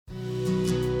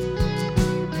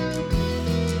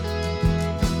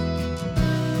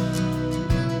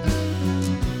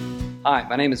Hi,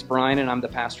 my name is Brian and I'm the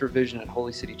pastor of Vision at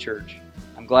Holy City Church.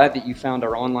 I'm glad that you found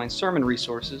our online sermon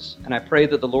resources, and I pray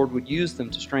that the Lord would use them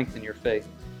to strengthen your faith.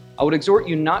 I would exhort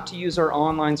you not to use our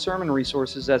online sermon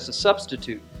resources as a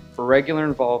substitute for regular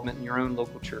involvement in your own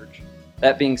local church.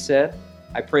 That being said,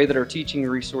 I pray that our teaching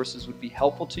resources would be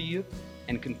helpful to you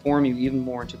and conform you even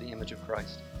more into the image of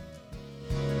Christ.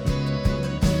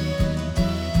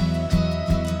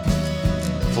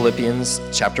 Philippians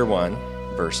chapter 1,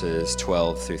 verses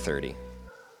 12 through 30.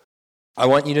 I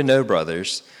want you to know,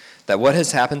 brothers, that what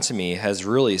has happened to me has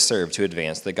really served to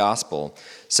advance the gospel,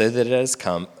 so that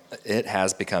it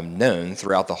has become known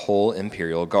throughout the whole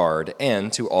imperial guard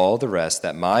and to all the rest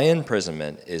that my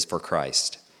imprisonment is for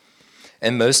Christ.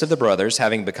 And most of the brothers,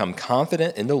 having become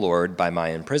confident in the Lord by my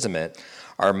imprisonment,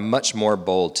 are much more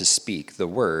bold to speak the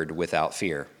word without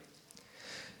fear.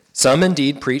 Some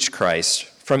indeed preach Christ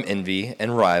from envy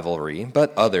and rivalry,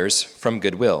 but others from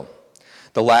goodwill.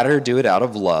 The latter do it out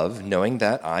of love, knowing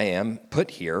that I am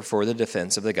put here for the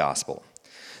defense of the gospel.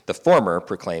 The former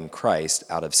proclaim Christ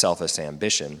out of selfish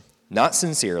ambition, not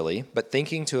sincerely, but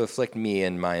thinking to afflict me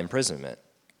in my imprisonment.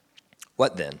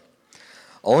 What then?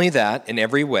 Only that in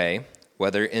every way,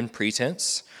 whether in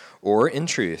pretense or in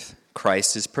truth,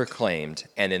 Christ is proclaimed,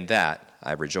 and in that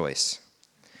I rejoice.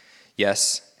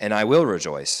 Yes, and I will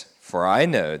rejoice, for I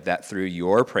know that through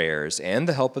your prayers and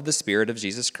the help of the Spirit of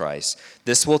Jesus Christ,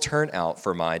 this will turn out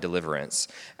for my deliverance,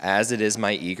 as it is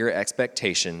my eager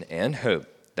expectation and hope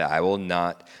that I will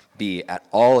not be at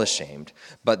all ashamed,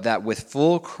 but that with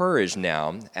full courage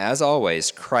now, as always,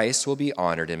 Christ will be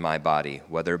honored in my body,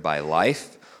 whether by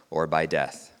life or by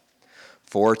death.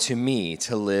 For to me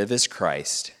to live is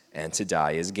Christ, and to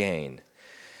die is gain.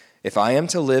 If I am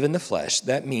to live in the flesh,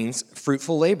 that means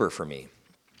fruitful labor for me.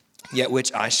 Yet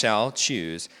which I shall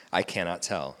choose, I cannot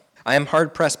tell. I am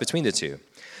hard pressed between the two.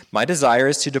 My desire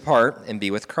is to depart and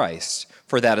be with Christ,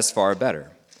 for that is far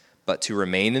better. But to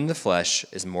remain in the flesh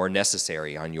is more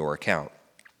necessary on your account.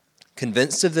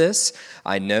 Convinced of this,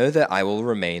 I know that I will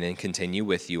remain and continue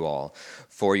with you all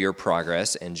for your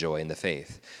progress and joy in the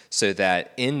faith, so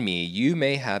that in me you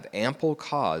may have ample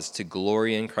cause to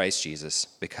glory in Christ Jesus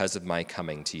because of my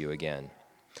coming to you again.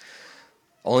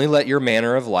 Only let your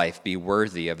manner of life be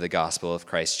worthy of the gospel of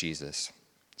Christ Jesus,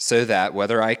 so that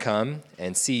whether I come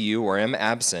and see you or am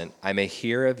absent, I may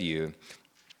hear of you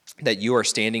that you are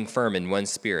standing firm in one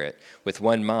spirit, with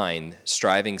one mind,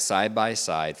 striving side by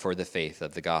side for the faith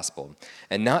of the gospel,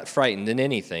 and not frightened in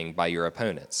anything by your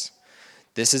opponents.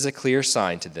 This is a clear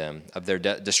sign to them of their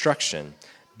destruction,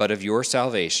 but of your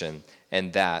salvation,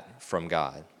 and that from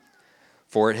God.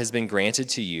 For it has been granted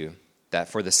to you that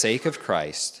for the sake of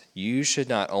Christ, you should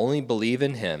not only believe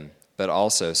in him, but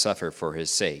also suffer for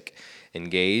his sake,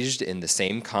 engaged in the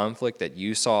same conflict that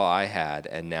you saw I had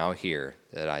and now hear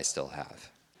that I still have.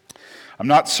 I'm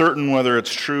not certain whether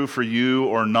it's true for you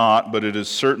or not, but it is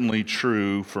certainly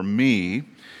true for me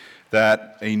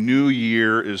that a new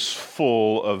year is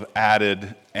full of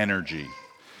added energy.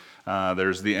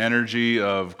 There's the energy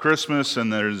of Christmas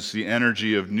and there's the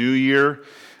energy of New Year,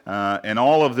 and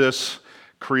all of this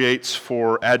creates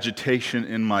for agitation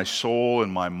in my soul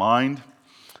and my mind.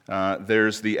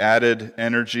 There's the added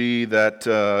energy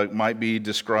that might be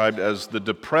described as the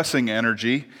depressing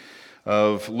energy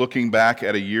of looking back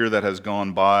at a year that has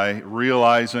gone by,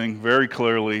 realizing very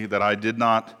clearly that I did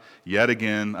not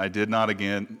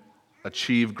again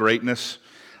achieve greatness.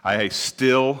 I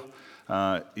still,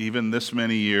 even this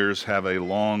many years, have a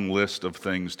long list of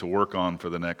things to work on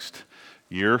for the next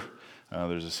year.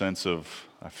 There's a sense of,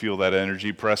 I feel that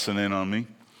energy pressing in on me.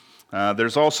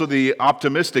 There's also the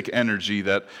optimistic energy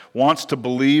that wants to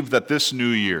believe that this new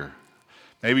year,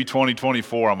 maybe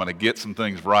 2024, I'm going to get some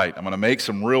things right. I'm going to make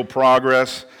some real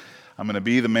progress. I'm going to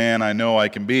be the man I know I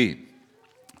can be.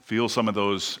 Feel some of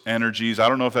those energies. I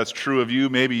don't know if that's true of you.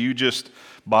 Maybe you just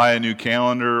buy a new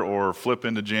calendar or flip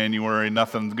into January.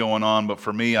 Nothing's going on. But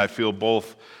for me, I feel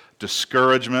both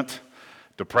discouragement,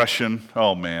 depression.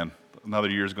 Oh, man.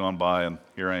 Another year's gone by, and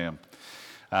here I am.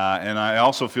 And I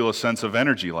also feel a sense of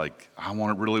energy, like I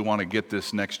really want to get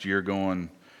this next year going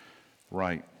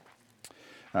right.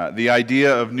 The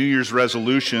idea of New Year's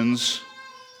resolutions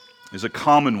is a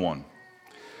common one.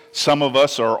 Some of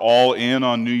us are all in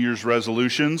on New Year's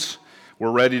resolutions.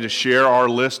 We're ready to share our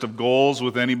list of goals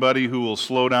with anybody who will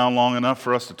slow down long enough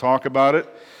for us to talk about it.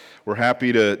 We're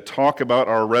happy to talk about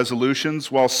our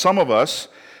resolutions, while some of us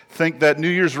think that New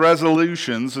Year's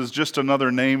resolutions is just another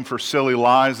name for silly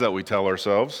lies that we tell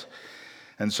ourselves.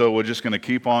 And so we're just going to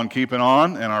keep on keeping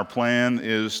on, and our plan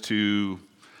is to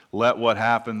let what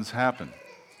happens happen.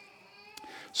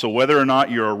 So whether or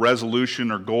not you're a resolution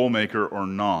or goal maker or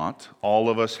not, all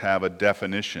of us have a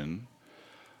definition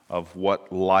of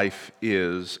what life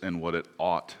is and what it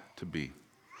ought to be.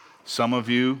 Some of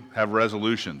you have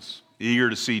resolutions, eager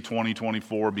to see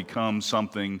 2024 become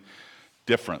something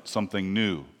different, something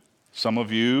new. Some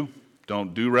of you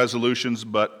don't do resolutions,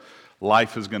 but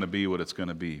life is going to be what it's going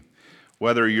to be.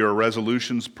 Whether you're a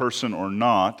resolutions person or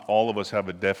not, all of us have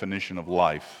a definition of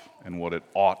life and what it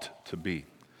ought to be.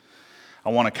 I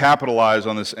want to capitalize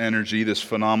on this energy, this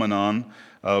phenomenon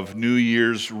of New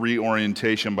Year's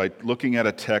reorientation by looking at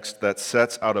a text that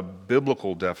sets out a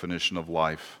biblical definition of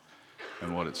life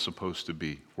and what it's supposed to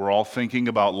be. We're all thinking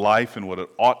about life and what it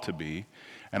ought to be,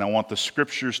 and I want the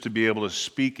scriptures to be able to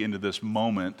speak into this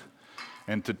moment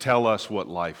and to tell us what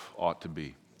life ought to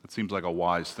be. It seems like a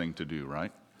wise thing to do,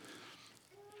 right?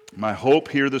 My hope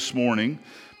here this morning,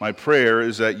 my prayer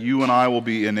is that you and I will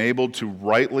be enabled to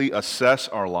rightly assess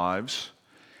our lives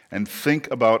and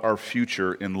think about our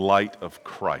future in light of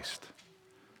Christ.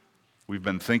 We've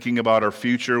been thinking about our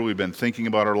future, we've been thinking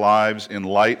about our lives in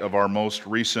light of our most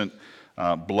recent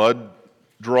blood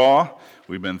draw.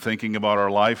 We've been thinking about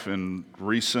our life in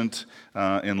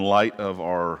light of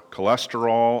our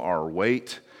cholesterol, our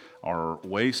weight, our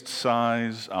waist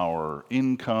size, our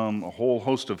income, a whole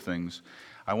host of things.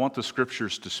 I want the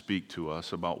scriptures to speak to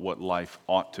us about what life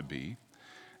ought to be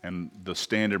and the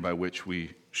standard by which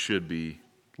we should be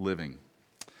living.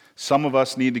 Some of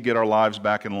us need to get our lives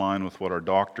back in line with what our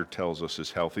doctor tells us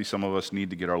is healthy. Some of us need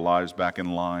to get our lives back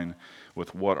in line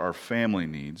with what our family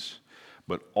needs.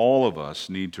 But all of us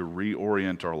need to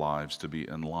reorient our lives to be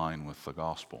in line with the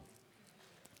gospel.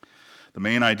 The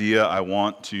main idea I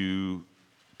want to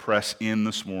press in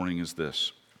this morning is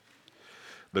this: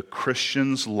 the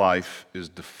Christian's life is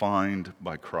defined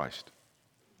by Christ.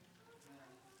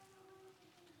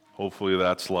 Hopefully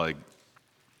that's like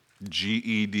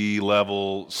GED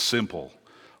level simple.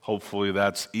 Hopefully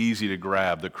that's easy to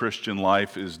grab. The Christian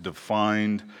life is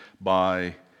defined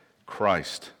by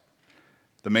Christ.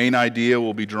 The main idea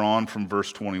will be drawn from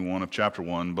verse 21 of chapter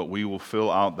 1, but we will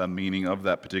fill out the meaning of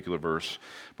that particular verse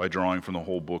by drawing from the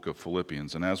whole book of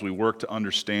Philippians. And as we work to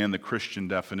understand the Christian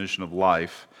definition of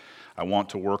life, I want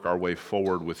to work our way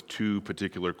forward with two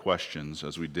particular questions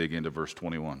as we dig into verse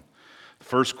 21. The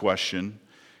first question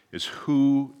is,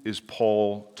 who is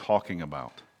Paul talking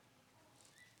about?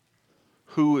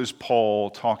 Who is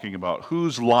Paul talking about?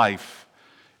 Whose life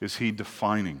is he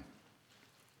defining?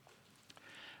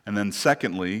 And then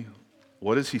secondly,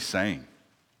 what is he saying?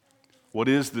 What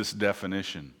is this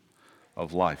definition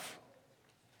of life?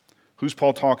 Who's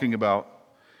Paul talking about,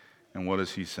 and what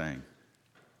is he saying?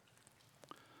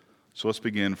 So let's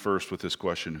begin first with this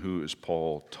question: who is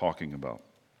Paul talking about?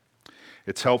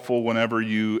 It's helpful whenever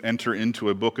you enter into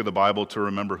a book of the Bible to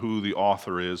remember who the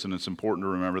author is, and it's important to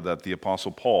remember that the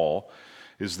Apostle Paul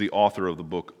is the author of the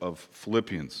book of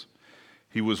Philippians.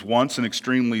 He was once an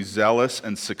extremely zealous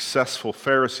and successful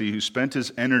Pharisee who spent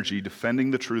his energy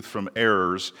defending the truth from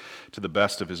errors to the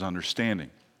best of his understanding.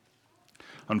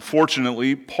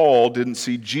 Unfortunately, Paul didn't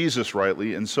see Jesus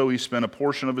rightly, and so he spent a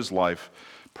portion of his life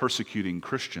persecuting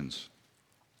Christians.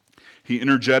 He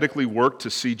energetically worked to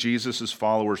see Jesus'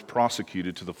 followers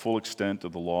prosecuted to the full extent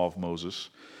of the law of Moses,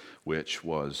 which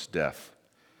was death.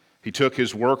 He took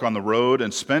his work on the road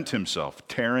and spent himself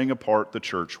tearing apart the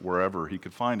church wherever he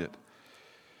could find it.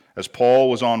 As Paul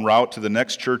was en route to the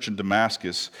next church in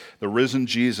Damascus, the risen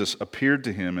Jesus appeared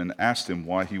to him and asked him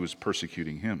why he was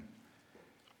persecuting him.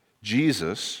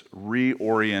 Jesus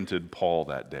reoriented Paul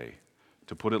that day.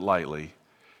 To put it lightly,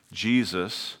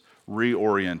 Jesus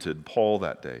reoriented Paul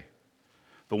that day.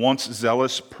 The once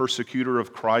zealous persecutor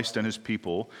of Christ and his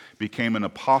people became an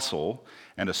apostle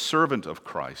and a servant of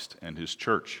Christ and his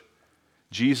church.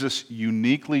 Jesus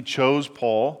uniquely chose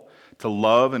Paul to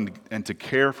love and to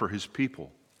care for his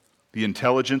people. The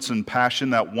intelligence and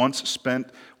passion that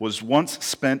was once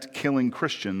spent killing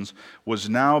Christians was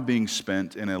now being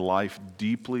spent in a life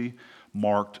deeply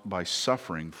marked by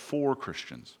suffering for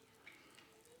Christians.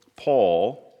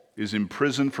 Paul is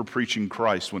imprisoned for preaching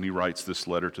Christ when he writes this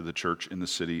letter to the church in the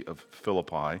city of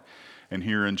Philippi. And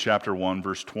here in chapter 1,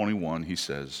 verse 21, he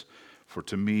says, "For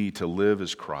to me to live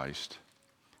is Christ,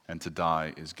 and to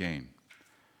die is gain."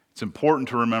 It's important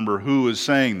to remember who is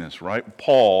saying this, right?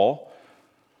 Paul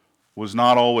was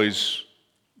not always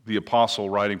the apostle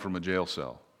writing from a jail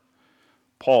cell.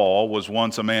 Paul was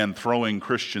once a man throwing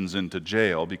Christians into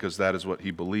jail because that is what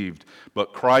he believed.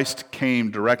 But Christ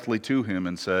came directly to him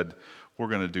and said, we're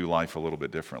going to do life a little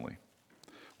bit differently.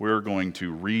 We're going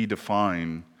to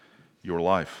redefine your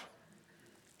life.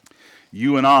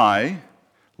 You and I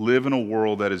live in a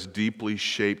world that is deeply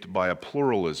shaped by a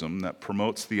pluralism that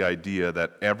promotes the idea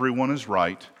that everyone is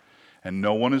right and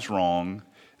no one is wrong,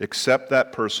 except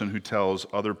that person who tells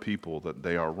other people that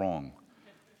they are wrong.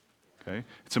 Okay?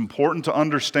 It's important to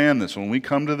understand this. When we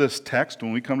come to this text,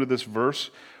 when we come to this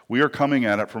verse, we are coming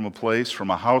at it from a place,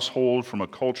 from a household, from a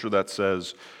culture that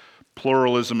says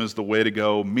pluralism is the way to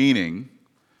go, meaning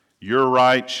you're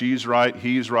right, she's right,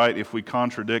 he's right. If we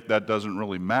contradict, that doesn't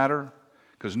really matter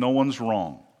because no one's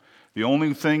wrong. The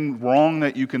only thing wrong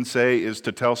that you can say is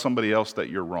to tell somebody else that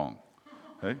you're wrong.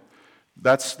 Okay?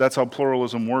 That's how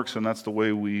pluralism works, and that's the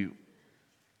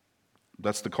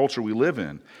culture we live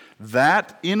in.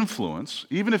 That influence,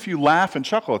 even if you laugh and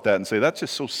chuckle at that and say, that's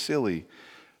just so silly,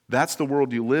 that's the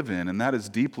world you live in, and that is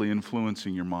deeply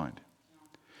influencing your mind.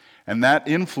 And that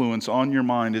influence on your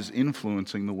mind is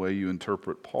influencing the way you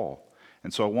interpret Paul.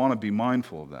 And so I want to be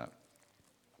mindful of that.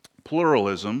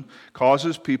 Pluralism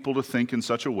causes people to think in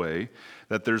such a way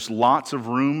that there's lots of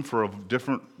room for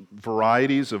different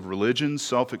varieties of religions,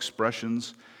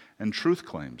 self-expressions, and truth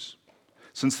claims.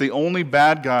 Since the only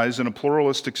bad guys in a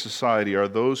pluralistic society are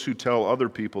those who tell other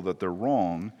people that they're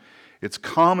wrong, it's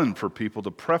common for people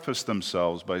to preface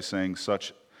themselves by saying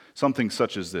something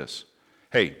such as this.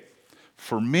 Hey,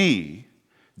 for me,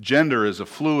 gender is a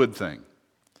fluid thing.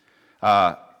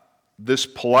 This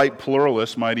polite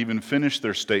pluralist might even finish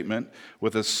their statement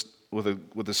with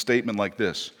a statement like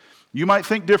this. You might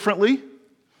think differently,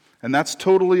 and that's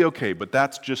totally okay, but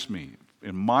that's just me.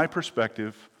 In my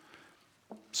perspective,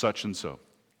 such and so.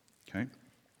 Okay?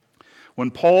 When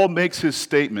Paul makes his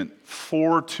statement,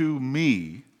 for to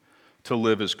me to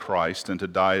live is Christ and to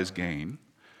die is gain,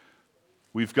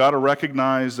 we've got to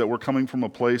recognize that we're coming from a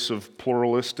place of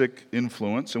pluralistic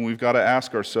influence, and we've got to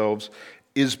ask ourselves,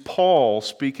 is Paul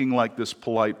speaking like this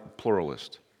polite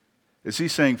pluralist? Is he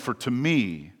saying, for to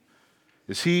me?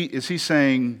 Is he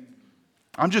saying,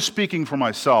 I'm just speaking for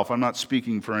myself, I'm not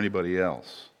speaking for anybody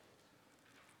else?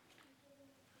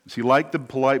 Is he like the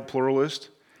polite pluralist?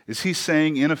 Is he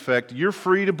saying, in effect, you're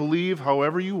free to believe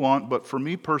however you want, but for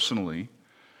me personally,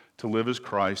 to live as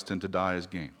Christ and to die as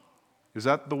gain? Is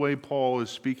that the way Paul is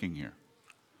speaking here?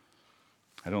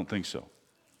 I don't think so.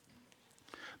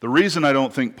 The reason I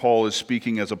don't think Paul is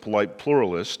speaking as a polite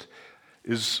pluralist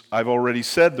is, I've already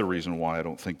said the reason why I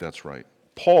don't think that's right.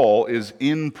 Paul is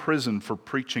in prison for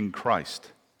preaching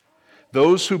Christ.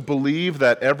 Those who believe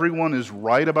that everyone is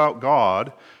right about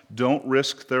God don't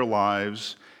risk their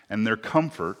lives and their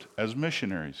comfort as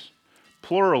missionaries.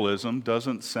 Pluralism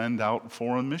doesn't send out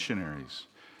foreign missionaries.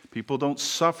 People don't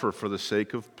suffer for the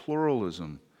sake of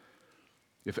pluralism.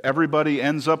 If everybody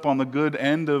ends up on the good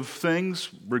end of things,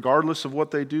 regardless of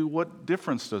what they do, what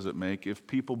difference does it make if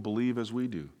people believe as we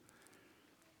do?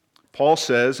 Paul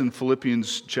says in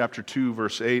Philippians chapter 2,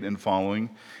 verse 8 and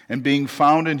following, and being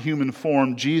found in human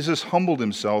form, Jesus humbled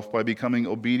himself by becoming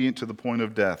obedient to the point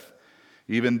of death,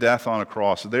 even death on a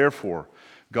cross. Therefore,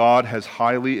 God has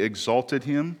highly exalted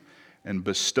him and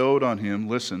bestowed on him,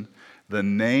 listen, the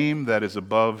name that is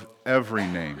above every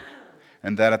name,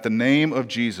 and that at the name of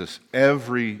Jesus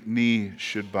every knee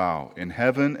should bow, in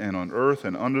heaven and on earth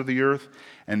and under the earth,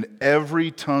 and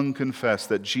every tongue confess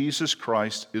that Jesus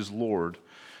Christ is Lord,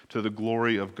 to the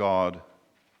glory of God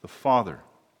the Father.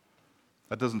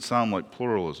 That doesn't sound like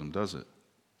pluralism, does it?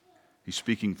 He's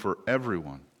speaking for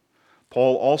everyone.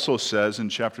 Paul also says in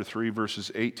chapter 3, verses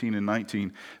 18 and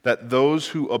 19, that those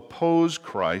who oppose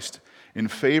Christ in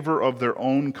favor of their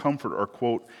own comfort are,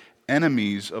 quote,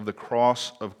 enemies of the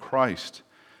cross of Christ.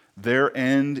 Their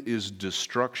end is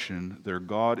destruction, their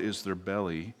God is their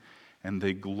belly, and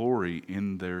they glory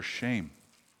in their shame.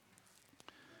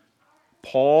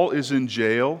 Paul is in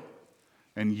jail,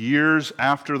 and years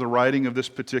after the writing of this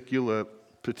particular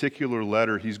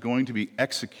letter, he's going to be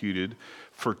executed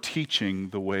for teaching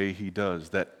the way he does,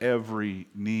 that every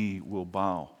knee will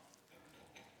bow.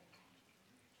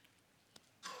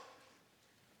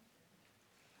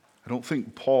 I don't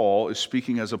think Paul is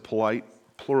speaking as a polite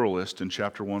pluralist in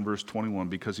chapter 1, verse 21,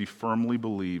 because he firmly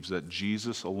believes that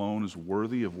Jesus alone is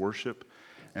worthy of worship,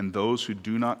 and those who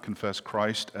do not confess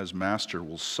Christ as master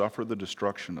will suffer the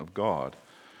destruction of God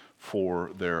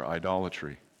for their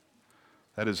idolatry.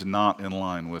 That is not in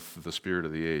line with the spirit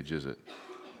of the age, is it?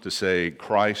 To say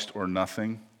Christ or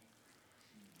nothing,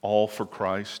 all for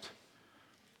Christ.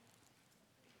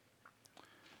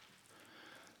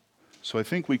 So I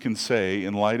think we can say,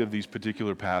 in light of these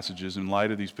particular passages, in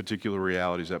light of these particular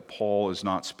realities, that Paul is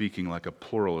not speaking like a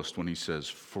pluralist when he says,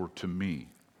 for to me.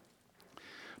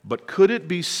 But could it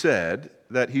be said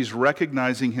that he's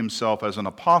recognizing himself as an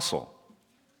apostle?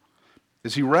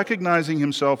 Is he recognizing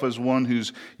himself as one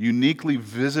who's uniquely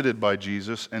visited by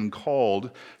Jesus and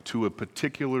called to a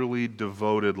particularly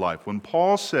devoted life? When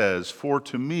Paul says, "For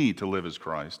to me to live is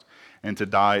Christ and to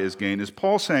die is gain," is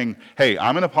Paul saying, hey,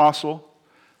 I'm an apostle,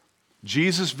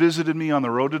 Jesus visited me on the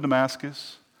road to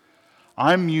Damascus,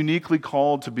 I'm uniquely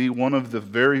called to be one of the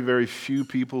very, very few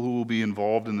people who will be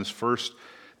involved in these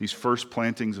first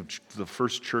plantings of the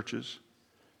first churches?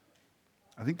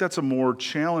 I think that's a more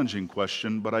challenging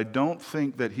question, but I don't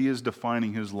think that he is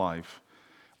defining his life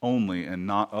only and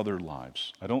not other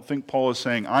lives. I don't think Paul is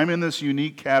saying, I'm in this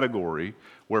unique category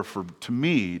where to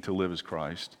me to live is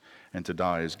Christ and to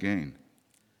die is gain.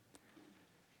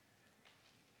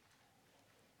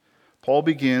 Paul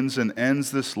begins and ends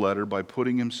this letter by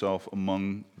putting himself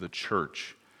among the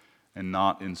church and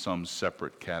not in some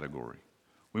separate category.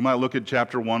 We might look at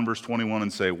chapter 1, verse 21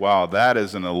 and say, wow, that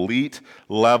is an elite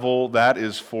level. That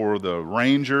is for the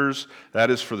Rangers.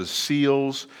 That is for the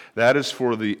SEALs. That is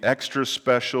for the extra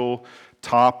special,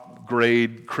 top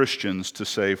grade Christians to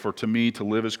say, for to me to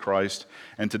live is Christ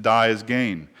and to die is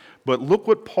gain. But look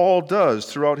what Paul does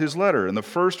throughout his letter. In the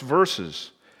first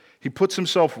verses, he puts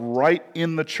himself right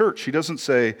in the church. He doesn't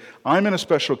say, I'm in a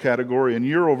special category and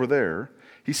you're over there.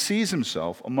 He sees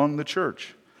himself among the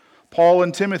church. Paul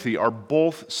and Timothy are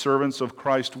both servants of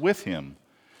Christ with him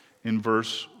in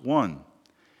verse 1.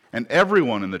 And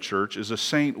everyone in the church is a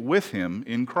saint with him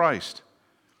in Christ.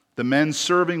 The men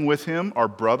serving with him are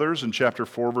brothers in chapter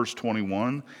 4, verse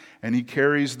 21, and he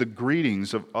carries the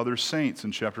greetings of other saints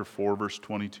in chapter 4, verse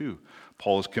 22.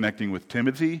 Paul is connecting with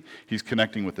Timothy, he's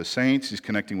connecting with the saints, he's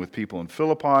connecting with people in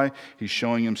Philippi, he's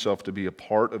showing himself to be a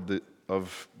part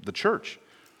of the church.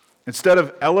 Instead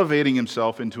of elevating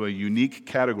himself into a unique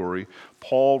category,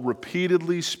 Paul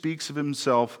repeatedly speaks of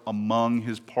himself among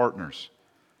his partners.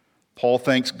 Paul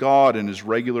thanks God in his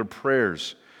regular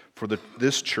prayers for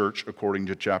this church, according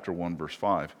to chapter 1, verse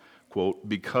 5. Quote,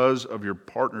 because of your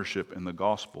partnership in the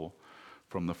gospel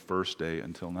from the first day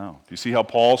until now. Do you see how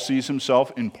Paul sees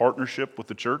himself in partnership with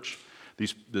the church?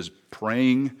 This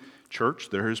praying church,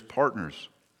 they're his partners.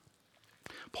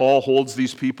 Paul holds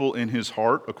these people in his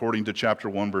heart, according to chapter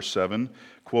 1, verse 7.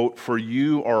 Quote, for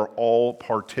you are all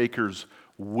partakers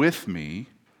with me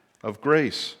of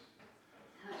grace.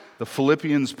 The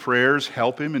Philippians prayers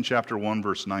help him in chapter 1,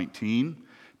 verse 19.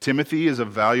 Timothy is a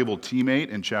valuable teammate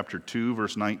in chapter 2,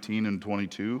 verse 19 and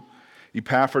 22.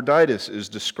 Epaphroditus is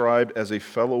described as a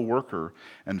fellow worker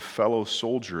and fellow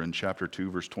soldier in chapter 2,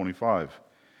 verse 25.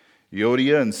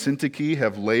 Euodia and Syntyche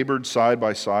have labored side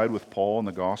by side with Paul in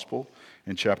the gospel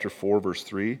in chapter 4, verse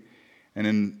 3. And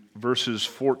in verses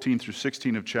 14 through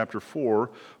 16 of chapter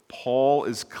 4, Paul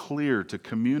is clear to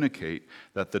communicate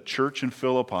that the church in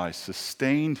Philippi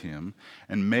sustained him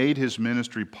and made his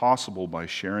ministry possible by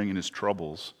sharing in his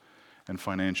troubles and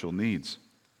financial needs.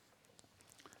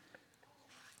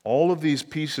 All of these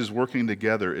pieces working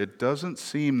together, it doesn't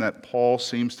seem that Paul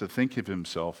seems to think of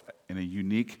himself in a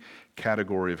unique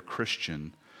category of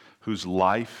Christian whose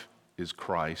life is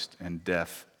Christ and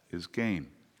death is gain.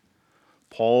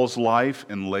 Paul's life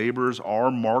and labors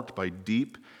are marked by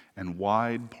deep and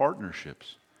wide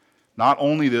partnerships. Not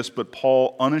only this, but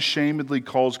Paul unashamedly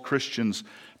calls Christians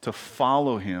to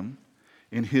follow him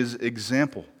in his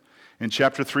example. In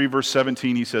chapter 3, verse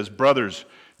 17, he says, brothers,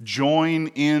 join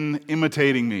in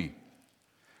imitating me.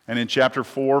 And in chapter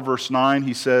 4, verse 9,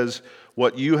 he says,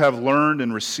 what you have learned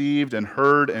and received and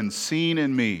heard and seen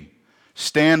in me,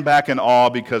 stand back in awe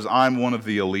because I'm one of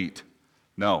the elite.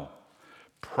 No.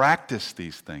 Practice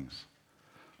these things.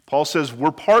 Paul says,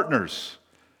 we're partners.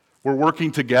 We're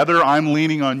working together. I'm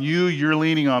leaning on you. You're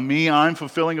leaning on me. I'm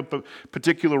fulfilling a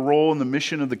particular role in the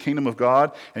mission of the kingdom of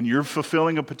God, and you're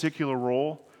fulfilling a particular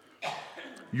role.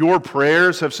 Your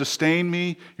prayers have sustained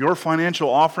me. Your financial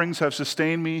offerings have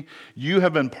sustained me. You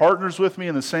have been partners with me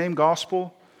in the same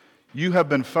gospel. You have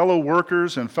been fellow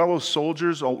workers and fellow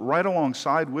soldiers right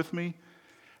alongside with me.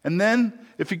 And then,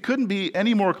 if he couldn't be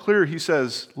any more clear, he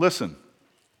says, listen,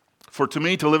 for to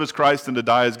me to live is Christ and to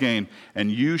die is gain,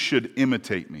 and you should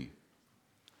imitate me.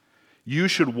 You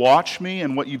should watch me,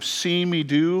 and what you've seen me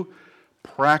do,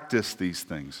 practice these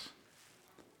things.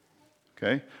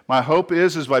 Okay? My hope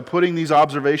is by putting these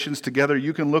observations together,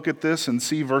 you can look at this and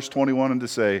see verse 21 and to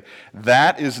say,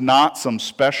 that is not some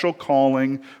special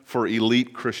calling for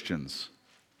elite Christians.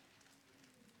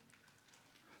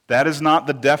 That is not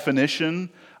the definition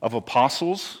of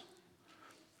apostles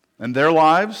and their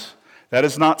lives. That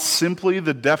is not simply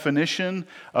the definition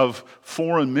of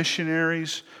foreign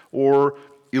missionaries or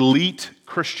elite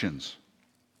Christians.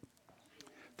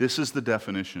 This is the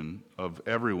definition of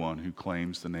everyone who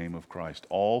claims the name of Christ.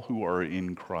 All who are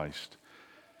in Christ.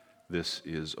 this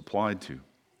is applied to.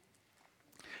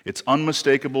 It's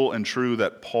unmistakable and true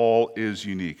that Paul is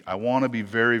unique. I want to be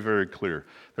very, very clear.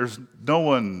 There's no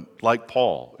one like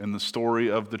Paul in the story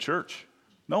of the church.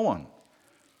 No one.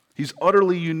 He's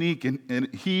utterly unique,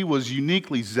 and he was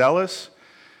uniquely zealous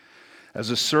as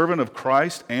a servant of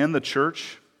Christ and the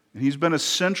church. And he's been a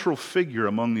central figure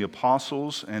among the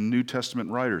apostles and New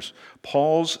Testament writers.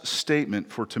 Paul's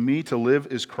statement, "For to me to live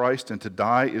is Christ and to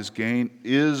die is gain,"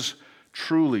 is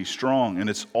truly strong, and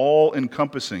it's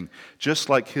all-encompassing, just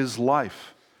like his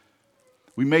life.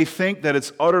 We may think that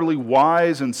it's utterly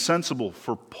wise and sensible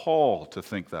for Paul to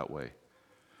think that way.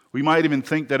 We might even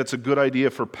think that it's a good idea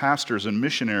for pastors and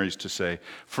missionaries to say,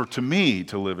 "For to me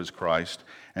to live is Christ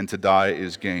and to die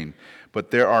is gain."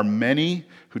 But there are many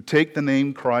who take the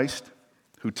name Christ,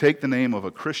 who take the name of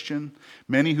a Christian,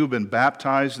 many who've been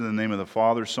baptized in the name of the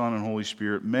Father, Son, and Holy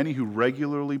Spirit, many who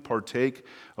regularly partake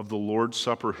of the Lord's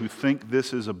Supper, who think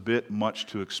this is a bit much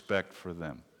to expect for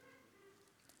them.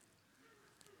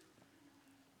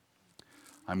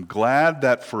 I'm glad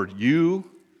that for you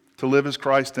to live as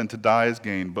Christ and to die as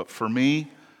gain, but for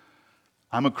me,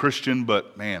 I'm a Christian,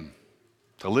 but man,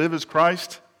 to live as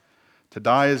Christ, to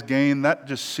die as gain, that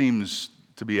just seems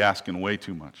to be asking way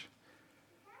too much.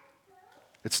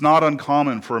 It's not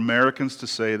uncommon for Americans to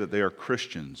say that they are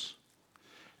Christians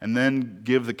and then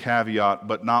give the caveat,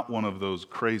 but not one of those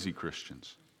crazy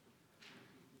Christians.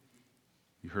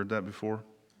 You heard that before?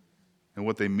 And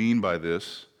what they mean by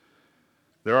this,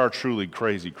 there are truly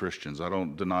crazy Christians. I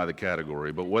don't deny the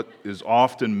category, but what is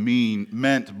often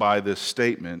meant by this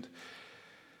statement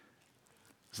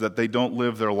is that they don't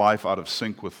live their life out of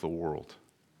sync with the world.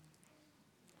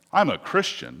 I'm a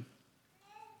Christian,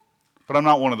 but I'm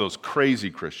not one of those crazy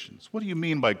Christians. What do you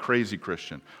mean by crazy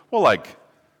Christian? Well, like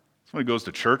somebody goes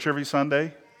to church every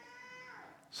Sunday,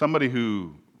 somebody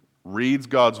who reads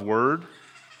God's word,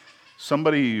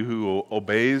 somebody who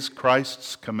obeys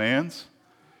Christ's commands.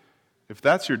 If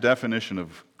that's your definition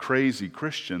of crazy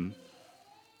Christian,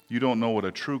 you don't know what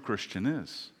a true Christian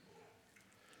is.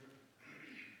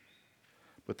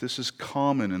 But this is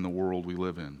common in the world we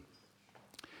live in.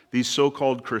 These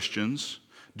so-called Christians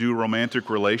do romantic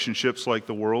relationships like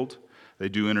the world. They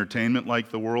do entertainment like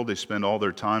the world. They spend all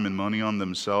their time and money on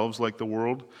themselves like the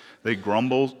world. They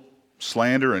grumble,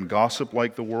 slander, and gossip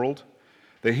like the world.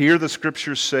 They hear the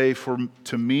scriptures say, "For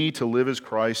to me to live is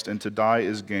Christ and to die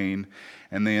is gain,"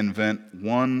 and they invent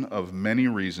one of many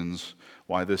reasons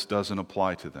why this doesn't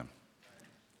apply to them.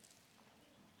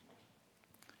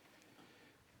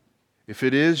 If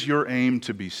it is your aim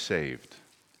to be saved,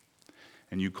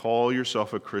 and you call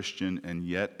yourself a Christian and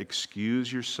yet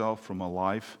excuse yourself from a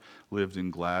life lived in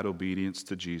glad obedience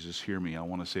to Jesus, hear me, I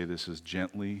want to say this as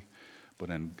gently but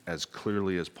as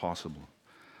clearly as possible.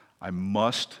 I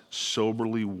must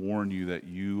soberly warn you that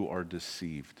you are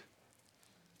deceived.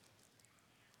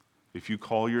 If you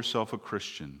call yourself a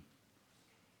Christian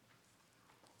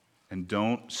and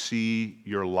don't see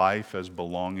your life as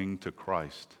belonging to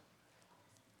Christ,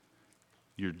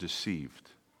 you're deceived.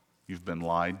 You've been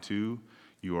lied to.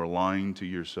 You are lying to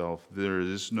yourself. There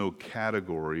is no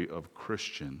category of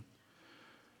Christian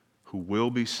who will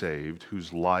be saved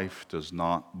whose life does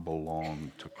not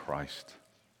belong to Christ.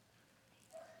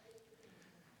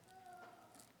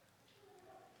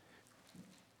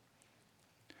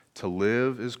 To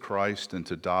live is Christ and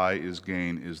to die is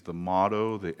gain is the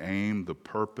motto, the aim, the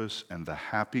purpose, and the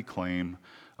happy claim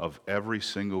of every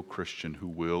single Christian who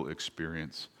will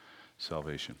experience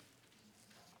salvation.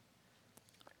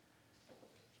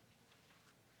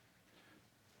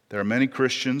 There are many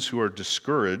Christians who are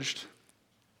discouraged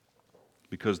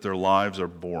because their lives are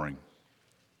boring.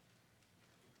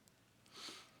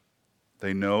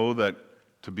 They know that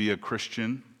to be a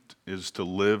Christian is to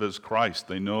live as Christ.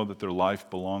 They know that their life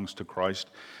belongs to Christ,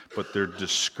 but they're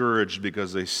discouraged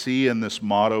because they see in this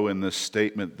motto, in this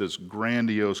statement, this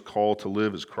grandiose call to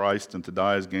live as Christ and to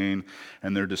die as gain,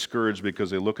 and they're discouraged because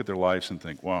they look at their lives and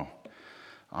think, wow,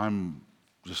 I'm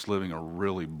just living a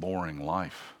really boring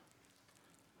life.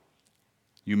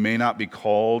 You may not be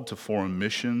called to foreign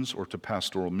missions or to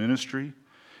pastoral ministry.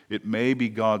 It may be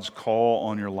God's call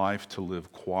on your life to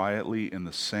live quietly in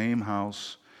the same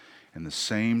house, in the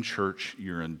same church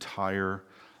your entire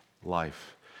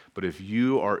life. But if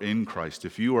you are in Christ,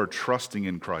 if you are trusting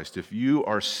in Christ, if you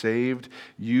are saved,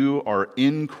 you are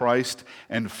in Christ,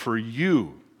 and for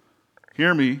you,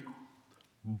 hear me,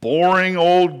 boring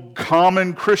old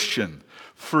common Christian,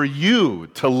 for you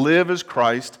to live as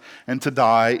Christ and to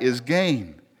die is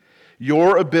gain.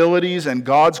 Your abilities and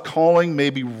God's calling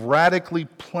may be radically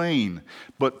plain,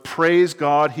 but praise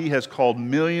God, He has called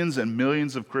millions and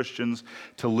millions of Christians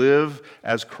to live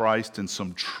as Christ in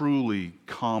some truly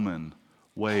common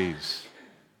ways.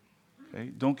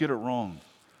 Okay? Don't get it wrong.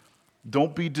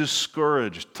 Don't be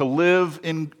discouraged. To live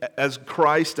as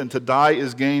Christ and to die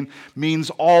as gain means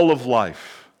all of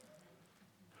life.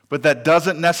 But that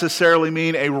doesn't necessarily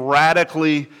mean a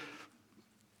radically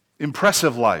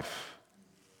impressive life.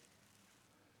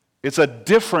 It's a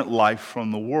different life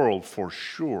from the world for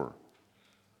sure.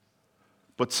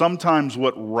 But sometimes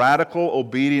what radical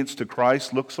obedience to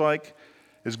Christ looks like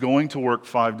is going to work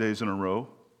 5 days in a row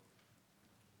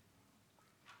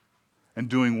and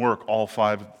doing work all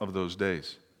 5 of those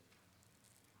days.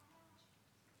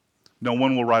 No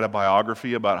one will write a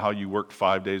biography about how you worked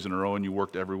 5 days in a row and you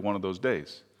worked every one of those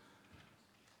days.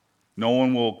 No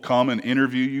one will come and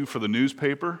interview you for the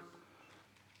newspaper.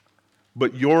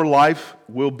 But your life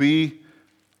will be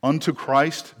unto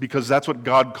Christ because that's what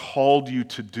God called you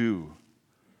to do.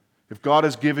 If God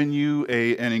has given you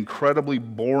an incredibly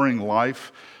boring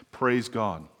life, praise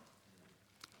God.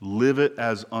 Live it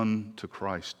as unto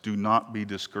Christ. Do not be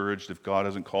discouraged if God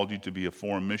hasn't called you to be a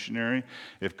foreign missionary,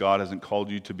 if God hasn't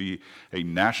called you to be a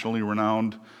nationally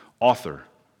renowned author,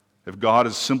 if God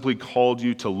has simply called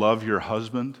you to love your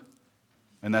husband,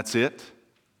 and that's it,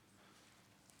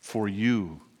 for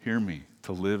you, hear me,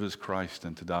 to live as Christ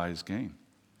and to die as gain.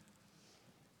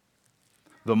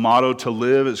 The motto, to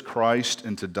live as Christ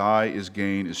and to die as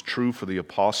gain, is true for the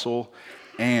apostle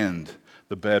and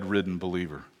the bedridden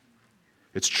believer.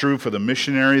 It's true for the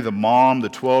missionary, the mom,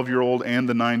 the 12-year-old, and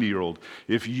the 90-year-old.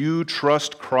 If you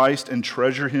trust Christ and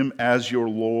treasure Him as your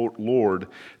Lord,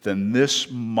 then this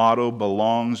motto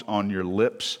belongs on your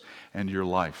lips and your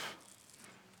life.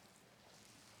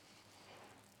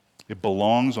 It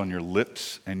belongs on your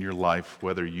lips and your life,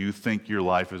 whether you think your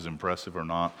life is impressive or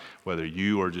not, whether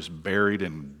you are just buried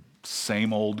in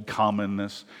same old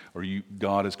commonness, or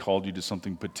God has called you to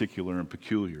something particular and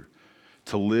peculiar.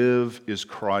 To live is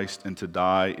Christ and to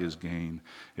die is gain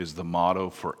is the motto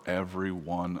for every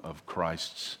one of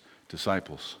Christ's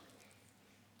disciples.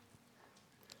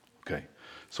 Okay,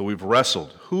 so we've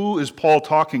wrestled. Who is Paul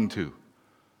talking to?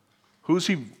 Who's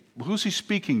he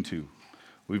speaking to?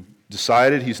 We've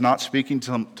decided he's not speaking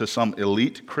to some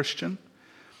elite Christian,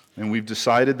 and we've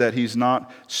decided that he's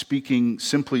not speaking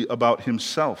simply about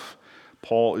himself.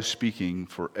 Paul is speaking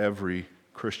for every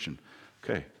Christian.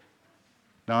 Okay.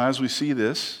 Now, as we see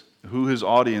this, who his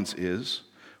audience is,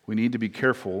 we need to be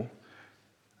careful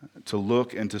to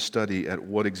look and to study at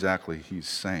what exactly he's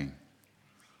saying.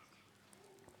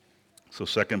 So,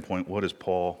 second point, what is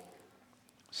Paul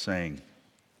saying?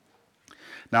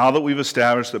 Now that we've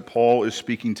established that Paul is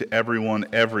speaking to everyone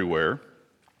everywhere,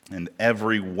 and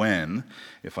every when,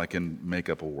 if I can make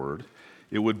up a word,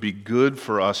 it would be good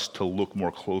for us to look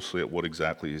more closely at what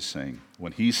exactly he's saying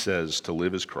when he says to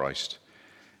live is Christ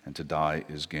and to die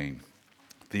is gain.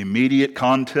 The immediate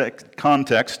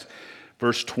context,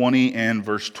 verse 20 and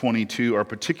verse 22, are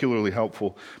particularly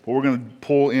helpful, but we're going to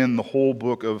pull in the whole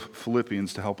book of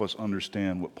Philippians to help us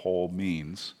understand what Paul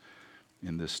means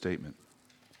in this statement.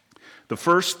 The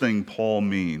first thing Paul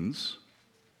means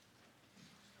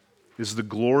is the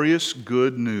glorious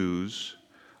good news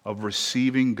of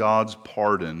receiving God's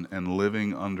pardon and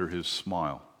living under His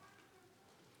smile.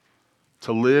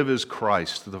 To live as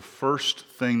Christ, the first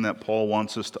thing that Paul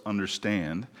wants us to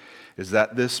understand is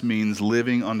that this means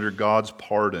living under God's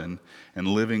pardon and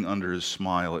living under His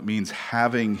smile. It means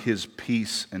having His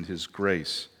peace and His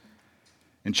grace.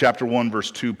 In chapter 1,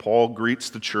 verse 2, Paul greets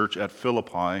the church at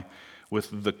Philippi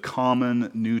with the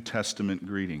common New Testament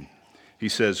greeting. He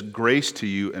says, "Grace to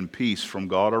you and peace from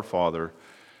God our Father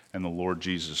and the Lord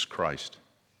Jesus Christ."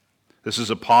 This is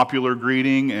a popular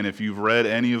greeting, and if you've read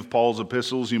any of Paul's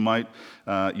epistles, you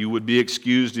would be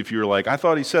excused if you're like, I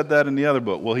thought he said that in the other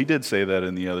book. Well, he did say that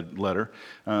in the other letter,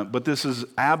 but this is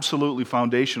absolutely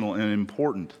foundational and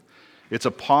important. It's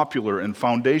a popular and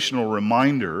foundational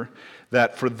reminder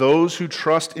that for those who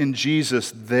trust in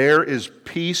Jesus, there is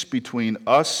peace between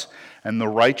us and the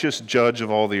righteous judge of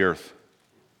all the earth.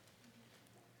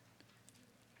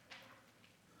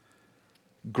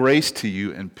 Grace to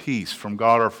you and peace from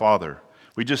God our Father.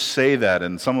 We just say that,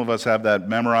 and some of us have that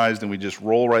memorized, and we just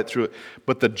roll right through it.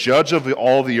 But the judge of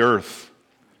all the earth,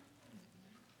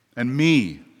 and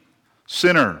me,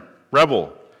 sinner,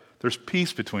 rebel, there's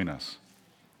peace between us.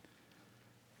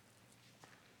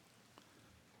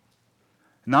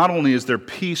 Not only is there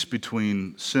peace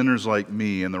between sinners like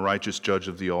me and the righteous judge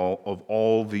of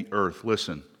all the earth.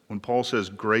 Listen, when Paul says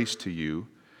grace to you,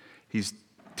 he's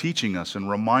teaching us and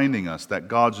reminding us that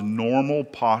God's normal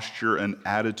posture and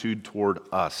attitude toward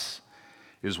us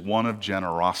is one of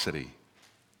generosity.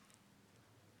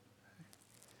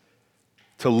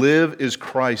 To live as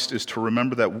Christ is to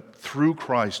remember that through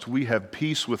Christ we have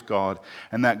peace with God,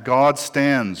 and that God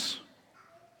stands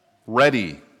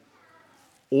ready,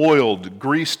 oiled,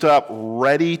 greased up,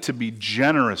 ready to be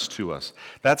generous to us.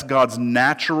 That's God's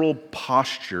natural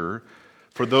posture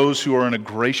for those who are in a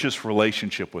gracious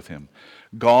relationship with Him.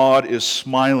 God is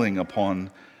smiling upon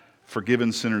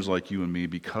forgiven sinners like you and me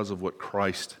because of what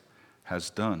Christ has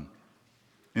done.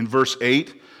 In verse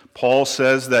 8, Paul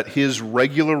says that his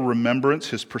regular remembrance,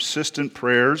 his persistent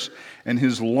prayers, and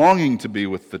his longing to be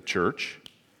with the church,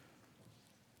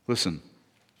 listen,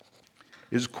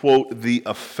 is, quote, the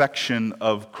affection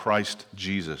of Christ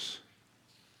Jesus.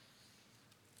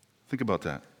 Think about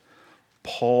that.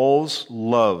 Paul's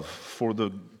love for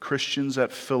the Christians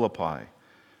at Philippi,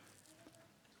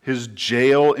 his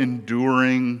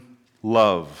jail-enduring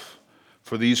love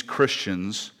for these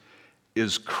Christians,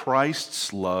 is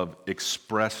Christ's love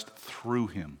expressed through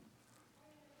him.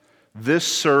 This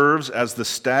serves as the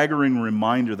staggering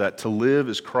reminder that to live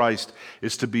as Christ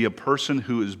is to be a person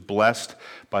who is blessed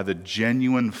by the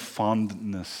genuine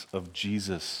fondness of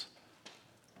Jesus.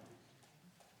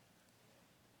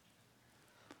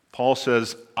 Paul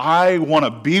says, I want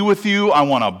to be with you, I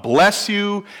want to bless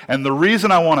you, and the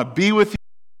reason I want to be with you,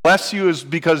 bless you, is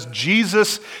because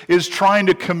Jesus is trying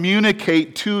to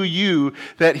communicate to you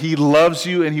that He loves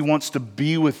you and He wants to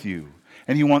be with you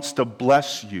and He wants to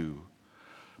bless you.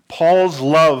 Paul's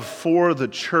love for the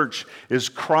church is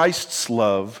Christ's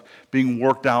love being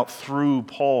worked out through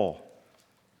Paul.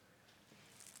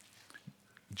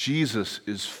 Jesus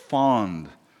is fond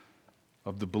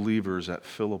of the believers at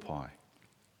Philippi.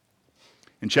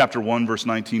 In chapter 1, verse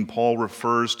 19, Paul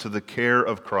refers to the care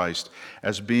of Christ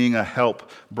as being a help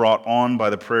brought on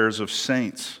by the prayers of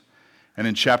saints. And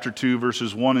in chapter 2,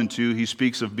 verses 1 and 2, he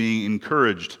speaks of being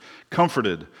encouraged,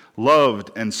 comforted, loved,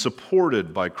 and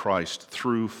supported by Christ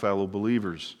through fellow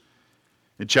believers.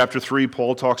 In chapter 3,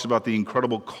 Paul talks about the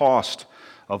incredible cost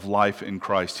of life in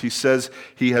Christ. He says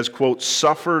he has, quote,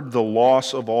 suffered the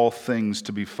loss of all things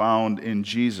to be found in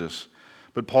Jesus.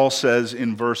 But Paul says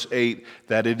in verse 8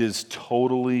 that it is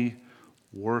totally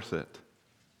worth it.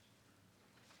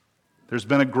 There's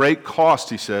been a great cost,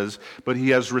 he says, but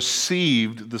he has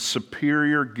received the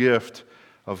superior gift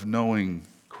of knowing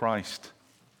Christ.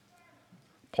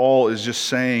 Paul is just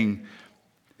saying,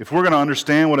 if we're going to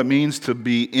understand what it means to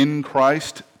be in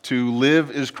Christ, to live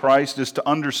as Christ, is to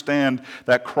understand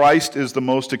that Christ is the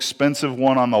most expensive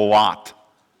one on the lot.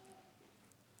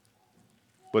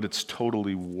 But it's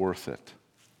totally worth it.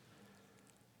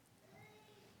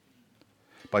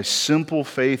 By simple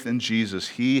faith in Jesus,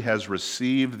 he has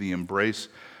received the embrace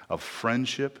of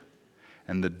friendship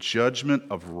and the judgment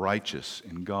of righteous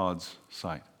in God's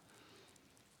sight.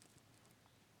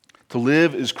 To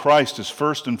live as Christ is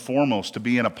first and foremost to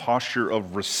be in a posture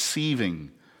of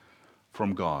receiving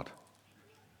from God.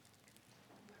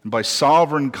 And by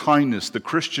sovereign kindness, the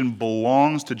Christian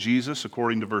belongs to Jesus,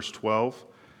 according to verse 12,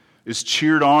 is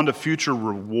cheered on to future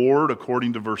reward,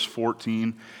 according to verse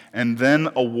 14, and then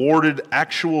awarded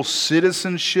actual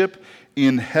citizenship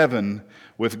in heaven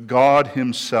with God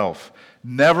Himself.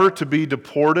 Never to be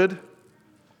deported,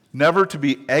 never to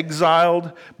be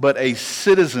exiled, but a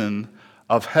citizen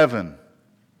of heaven.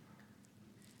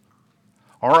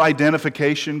 Our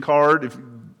identification card,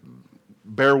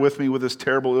 bear with me with this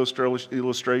terrible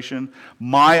illustration.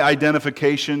 My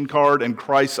identification card and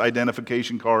Christ's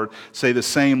identification card say the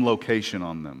same location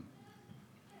on them.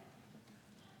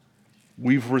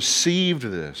 We've received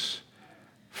this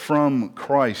from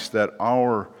Christ, that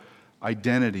our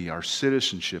identity, our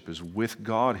citizenship is with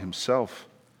God Himself.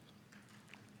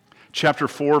 Chapter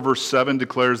 4, verse 7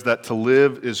 declares that to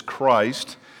live is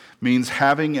Christ means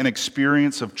having an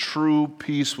experience of true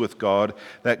peace with God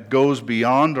that goes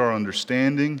beyond our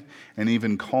understanding and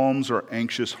even calms our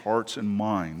anxious hearts and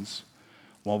minds,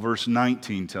 while verse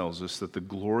 19 tells us that the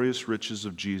glorious riches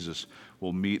of Jesus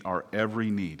will meet our every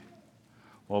need,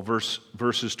 while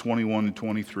verses 21 and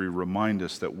 23 remind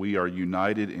us that we are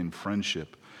united in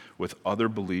friendship with other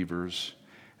believers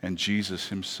and Jesus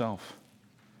Himself.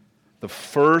 The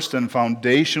first and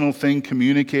foundational thing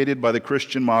communicated by the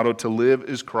Christian motto, to live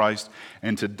is Christ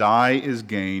and to die is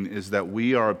gain, is that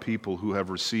we are a people who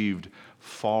have received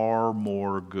far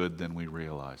more good than we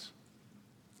realize.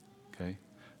 Okay?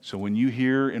 So when you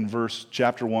hear in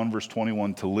chapter 1, verse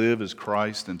 21, to live is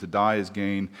Christ and to die is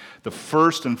gain, the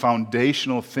first and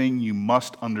foundational thing you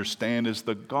must understand is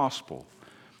the gospel.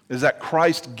 is that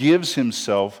Christ gives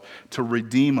himself to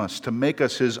redeem us, to make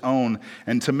us his own,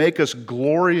 and to make us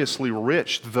gloriously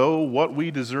rich, though what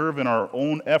we deserve in our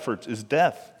own efforts is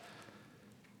death.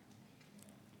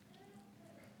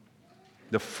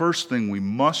 The first thing we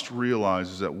must realize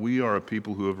is that we are a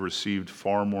people who have received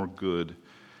far more good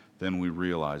than we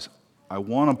realize. I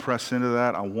want to press into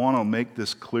that. I want to make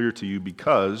this clear to you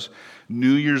because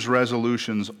New Year's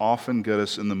resolutions often get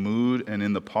us in the mood and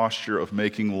in the posture of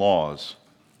making laws.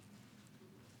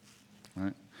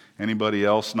 Right? Anybody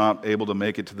else not able to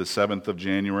make it to the 7th of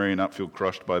January and not feel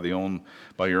crushed by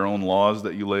your own laws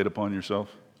that you laid upon yourself?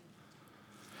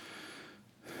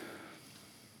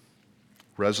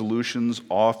 Resolutions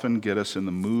often get us in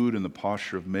the mood and the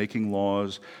posture of making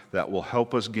laws that will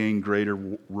help us gain greater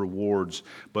rewards.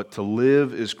 But to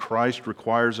live as Christ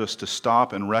requires us to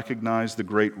stop and recognize the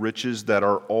great riches that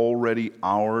are already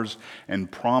ours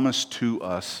and promised to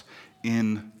us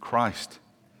in Christ.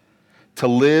 To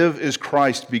live as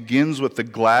Christ begins with the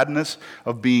gladness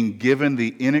of being given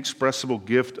the inexpressible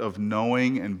gift of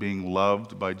knowing and being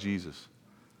loved by Jesus.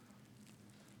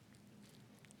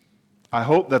 I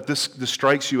hope that this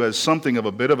strikes you as something of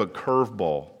a bit of a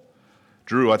curveball.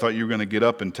 Drew, I thought you were going to get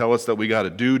up and tell us that we got to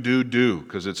do,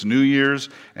 because it's New Year's,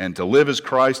 and to live as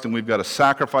Christ, and we've got to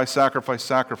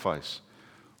sacrifice.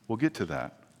 We'll get to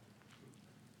that.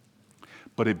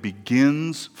 But it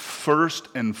begins first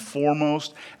and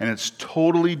foremost, and it's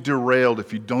totally derailed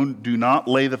if you do not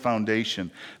lay the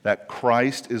foundation that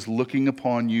Christ is looking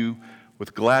upon you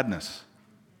with gladness,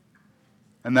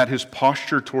 and that his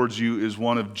posture towards you is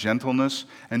one of gentleness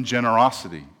and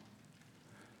generosity.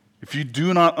 If you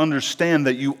do not understand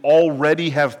that you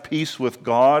already have peace with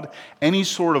God, any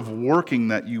sort of working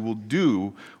that you will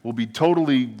do will be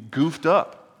totally goofed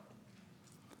up.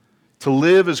 To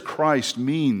live as Christ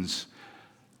means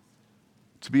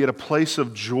to be at a place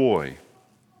of joy,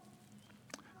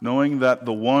 knowing that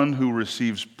the one who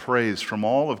receives praise from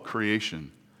all of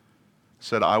creation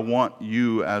said, "I want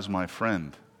you as my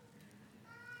friend."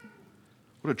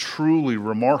 What a truly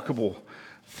remarkable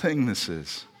thing this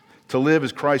is. To live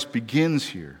as Christ begins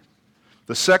here.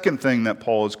 The second thing that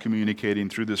Paul is communicating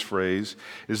through this phrase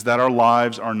is that our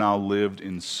lives are now lived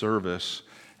in service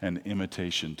and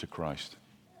imitation to Christ.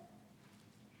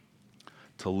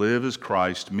 To live as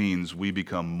Christ means we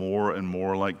become more and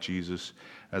more like Jesus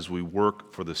as we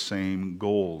work for the same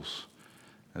goals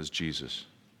as Jesus.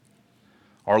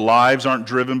 Our lives aren't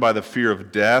driven by the fear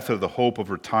of death or the hope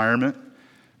of retirement.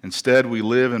 Instead, we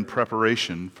live in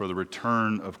preparation for the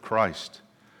return of Christ.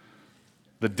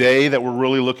 The day that we're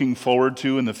really looking forward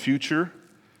to in the future,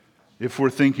 if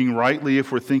we're thinking rightly,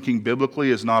 if we're thinking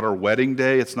biblically, is not our wedding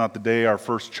day. It's not the day our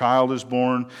first child is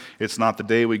born. It's not the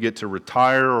day we get to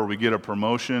retire or we get a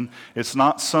promotion. It's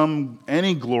not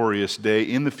any glorious day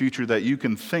in the future that you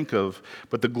can think of,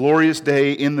 but the glorious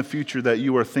day in the future that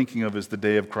you are thinking of is the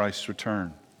day of Christ's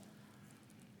return.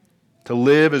 To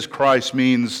live as Christ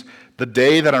means the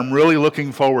day that I'm really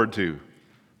looking forward to.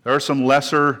 There are some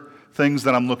lesser things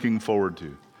that I'm looking forward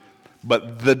to.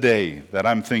 But the day that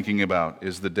I'm thinking about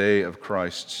is the day of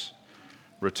Christ's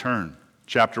return.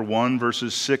 Chapter 1,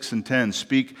 verses 6 and 10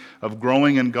 speak of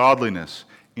growing in godliness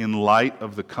in light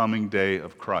of the coming day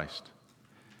of Christ.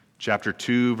 Chapter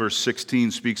 2, verse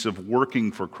 16 speaks of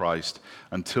working for Christ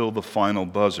until the final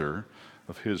buzzer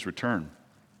of his return.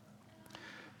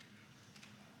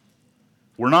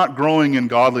 We're not growing in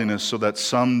godliness so that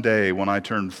someday when I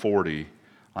turn 40,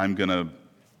 I'm going to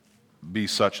be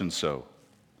such and so.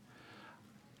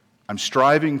 I'm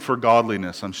striving for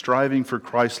godliness. I'm striving for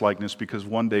Christ-likeness because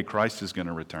one day Christ is going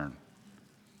to return.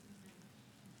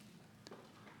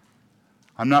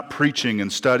 I'm not preaching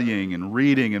and studying and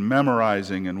reading and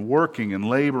memorizing and working and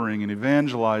laboring and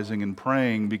evangelizing and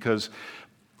praying because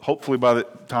hopefully by the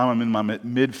time I'm in my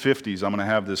mid-50s, I'm going to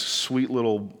have this sweet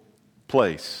little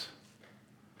place.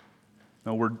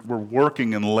 No, we're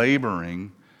working and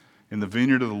laboring in the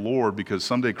vineyard of the Lord because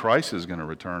someday Christ is going to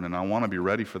return, and I want to be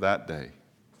ready for that day.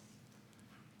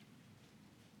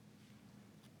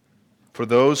 For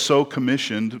those so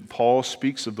commissioned, Paul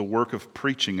speaks of the work of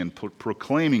preaching and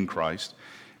proclaiming Christ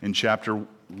in chapter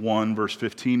 1, verse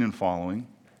 15 and following.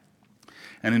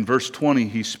 And in verse 20,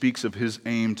 he speaks of his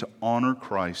aim to honor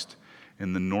Christ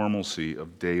in the normalcy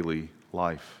of daily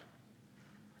life.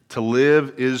 To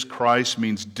live is Christ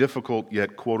means difficult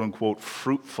yet quote-unquote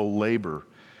fruitful labor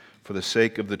for the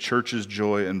sake of the church's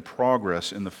joy and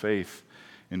progress in the faith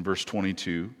in verse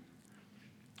 22,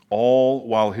 all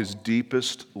while his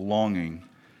deepest longing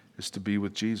is to be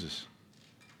with Jesus.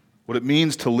 What it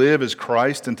means to live is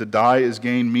Christ and to die is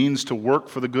gain means to work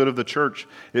for the good of the church.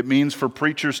 It means for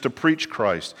preachers to preach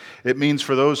Christ. It means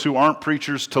for those who aren't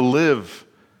preachers to live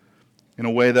in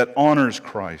a way that honors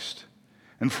Christ.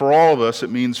 And for all of us,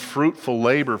 it means fruitful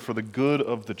labor for the good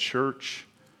of the church.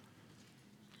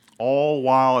 All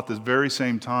while at the very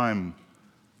same time,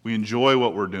 we enjoy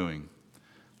what we're doing.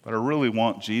 But I really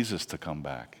want Jesus to come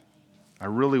back. I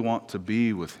really want to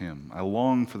be with him. I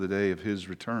long for the day of his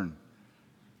return.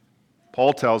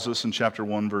 Paul tells us in chapter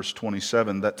 1, verse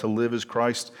 27, that to live as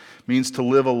Christ means to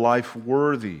live a life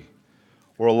worthy,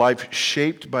 or a life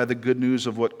shaped by the good news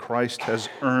of what Christ has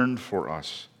earned for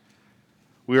us.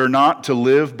 We are not to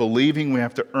live believing we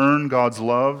have to earn God's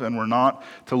love, and we're not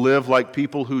to live like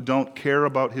people who don't care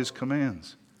about his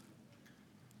commands.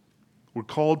 We're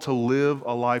called to live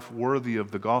a life worthy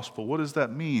of the gospel. What does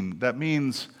that mean? That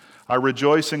means I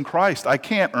rejoice in Christ. I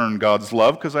can't earn God's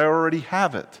love because I already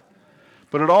have it.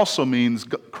 But it also means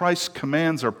Christ's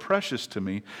commands are precious to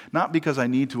me, not because I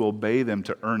need to obey them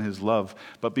to earn his love,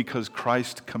 but because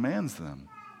Christ commands them.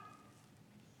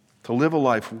 To live a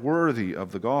life worthy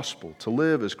of the gospel, to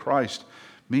live as Christ,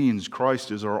 means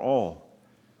Christ is our all.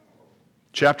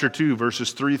 Chapter 2,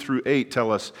 verses 3 through 8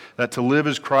 tell us that to live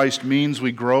as Christ means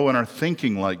we grow in our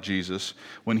thinking like Jesus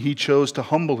when he chose to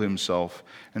humble himself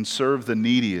and serve the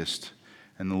neediest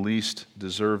and the least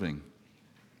deserving.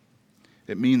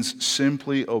 It means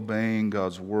simply obeying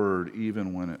God's word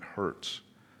even when it hurts.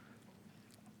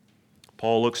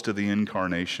 Paul looks to the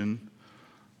incarnation.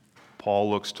 Paul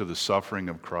looks to the suffering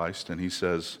of Christ, and he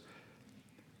says,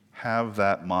 have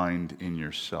that mind in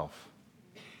yourself.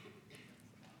 I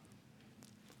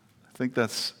think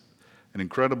that's an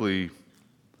incredibly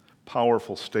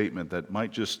powerful statement that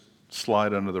might just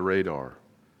slide under the radar.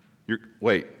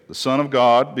 The Son of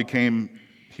God became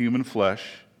human flesh,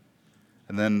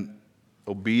 and then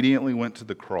obediently went to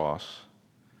the cross,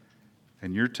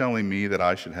 and you're telling me that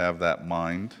I should have that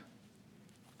mind?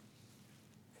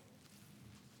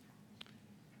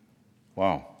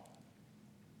 Wow.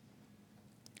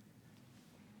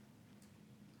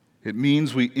 It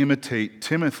means we imitate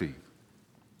Timothy.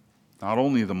 Not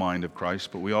only the mind of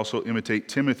Christ, but we also imitate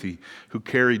Timothy, who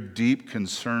carried deep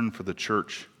concern for the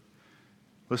church.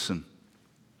 Listen,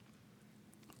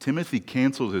 Timothy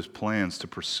canceled his plans to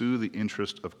pursue the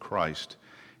interest of Christ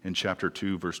in chapter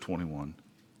 2, verse 21.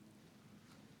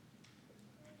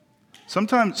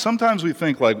 Sometimes we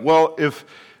think like, well, if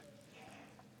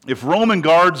Roman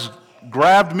guards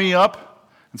grabbed me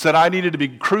up and said I needed to be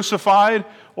crucified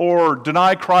or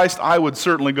deny Christ, I would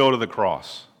certainly go to the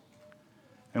cross.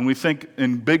 And we think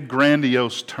in big,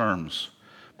 grandiose terms.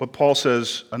 But Paul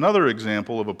says another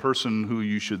example of a person who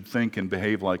you should think and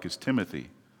behave like is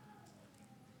Timothy.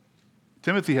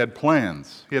 Timothy had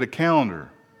plans. He had a calendar.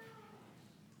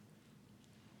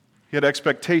 He had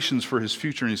expectations for his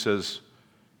future, and he says,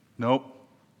 nope,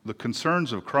 the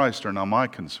concerns of Christ are now my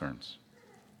concerns.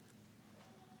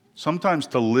 Sometimes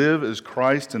to live as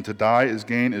Christ and to die as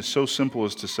gain is so simple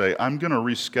as to say, I'm going to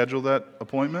reschedule that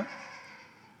appointment,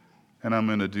 and I'm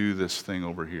going to do this thing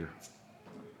over here.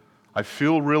 I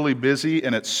feel really busy,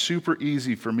 and it's super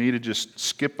easy for me to just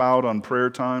skip out on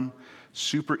prayer time.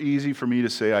 Super easy for me to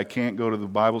say I can't go to the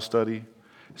Bible study.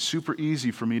 Super easy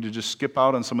for me to just skip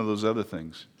out on some of those other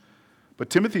things. But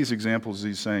Timothy's example is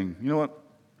he's saying, you know what?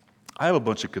 I have a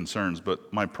bunch of concerns,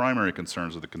 but my primary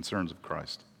concerns are the concerns of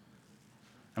Christ.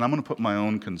 And I'm going to put my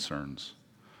own concerns,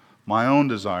 my own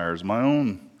desires, my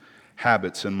own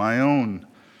habits, and my own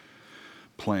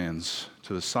plans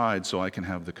to the side so I can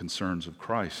have the concerns of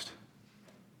Christ.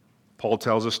 Paul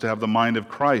tells us to have the mind of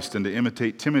Christ and to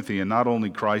imitate Timothy, and not only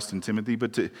Christ and Timothy,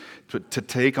 but to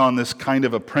take on this kind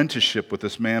of apprenticeship with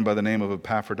this man by the name of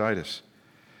Epaphroditus.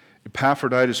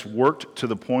 Epaphroditus worked to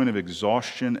the point of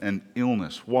exhaustion and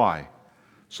illness. Why?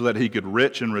 So that he could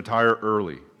rich and retire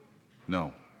early?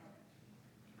 No.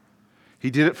 He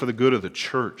did it for the good of the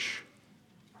church.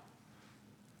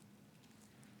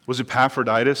 Was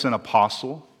Epaphroditus an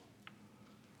apostle?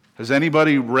 Has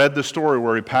anybody read the story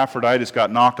where Epaphroditus got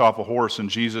knocked off a horse and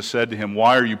Jesus said to him,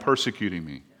 "Why are you persecuting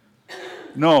me?"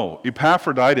 No,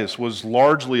 Epaphroditus was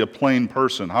largely a plain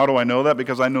person. How do I know that?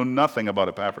 Because I know nothing about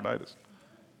Epaphroditus.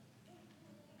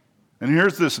 And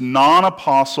here's this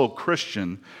non-apostle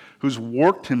Christian who's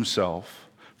worked himself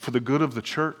for the good of the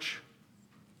church.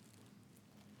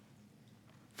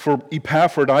 For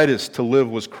Epaphroditus, to live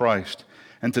was Christ,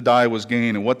 and to die was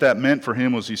gain. And what that meant for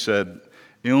him was, he said,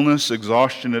 illness,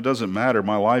 exhaustion, it doesn't matter.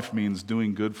 My life means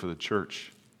doing good for the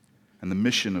church and the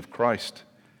mission of Christ.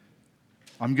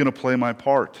 I'm going to play my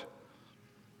part.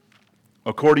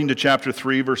 According to chapter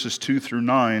 3, verses 2 through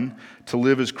 9, to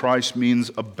live as Christ means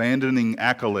abandoning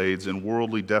accolades and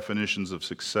worldly definitions of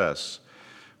success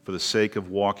for the sake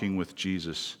of walking with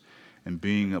Jesus and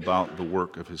being about the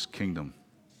work of his kingdom.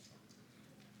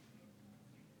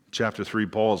 Chapter 3,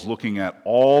 Paul is looking at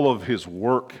all of his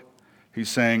work. He's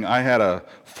saying, I had a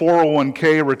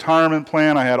 401k retirement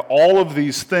plan. I had all of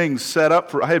these things set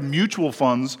up I had mutual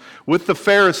funds with the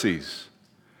Pharisees.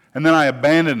 And then I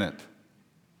abandoned it.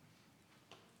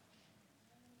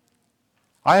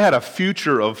 I had a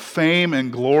future of fame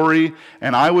and glory,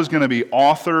 and I was going to be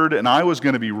authored, and I was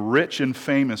going to be rich and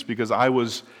famous because I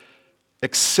was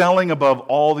excelling above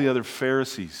all the other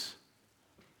Pharisees.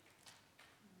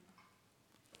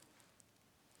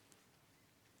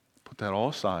 Put that all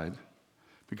aside,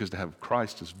 because to have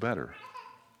Christ is better.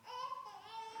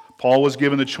 Paul was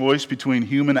given the choice between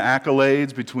human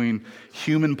accolades, between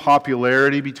human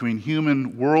popularity, between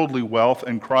human worldly wealth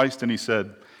and Christ, and he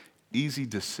said, easy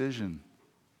decision.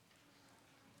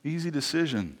 Easy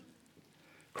decision.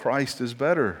 Christ is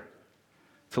better.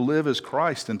 To live as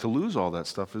Christ and to lose all that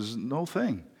stuff is no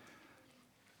thing.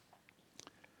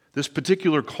 This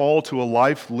particular call to a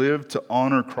life lived to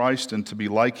honor Christ and to be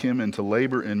like him and to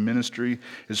labor in ministry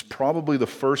is probably the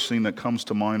first thing that comes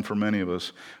to mind for many of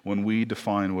us when we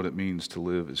define what it means to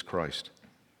live as Christ.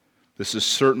 This is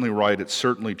certainly right, it's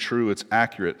certainly true, it's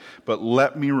accurate, but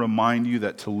let me remind you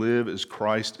that to live as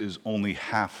Christ is only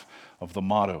half of the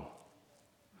motto.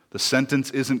 The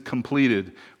sentence isn't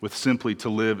completed with simply to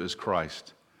live as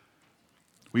Christ.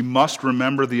 We must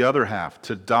remember the other half.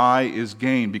 To die is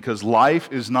gain, because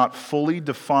life is not fully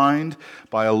defined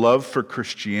by a love for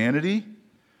Christianity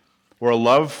or a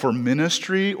love for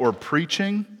ministry or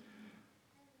preaching.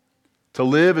 To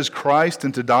live as Christ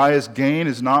and to die as gain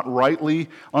is not rightly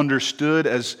understood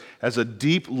as a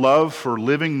deep love for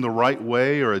living the right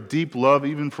way or a deep love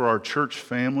even for our church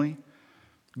family.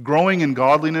 Growing in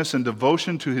godliness and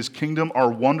devotion to his kingdom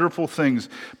are wonderful things,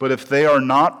 but if they are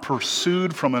not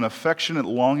pursued from an affectionate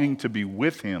longing to be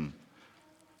with him,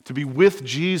 to be with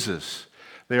Jesus,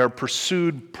 they are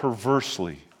pursued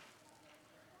perversely.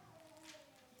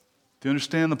 Do you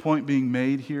understand the point being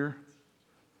made here?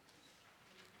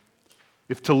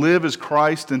 If to live as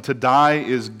Christ and to die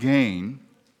is gain,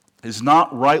 is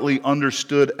not rightly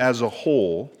understood as a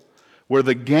whole, where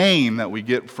the gain that we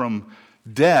get from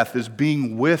death is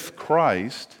being with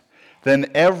Christ,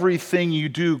 then everything you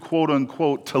do, quote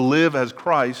unquote, to live as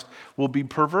Christ will be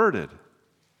perverted.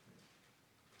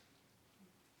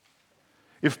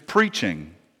 If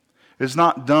preaching is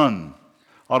not done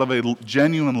out of a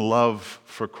genuine love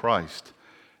for Christ,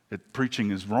 preaching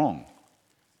is wrong.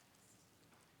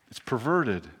 It's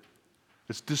perverted.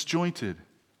 It's disjointed.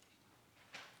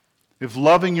 If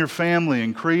loving your family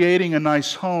and creating a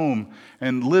nice home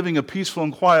and living a peaceful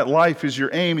and quiet life is your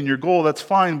aim and your goal, that's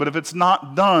fine. But if it's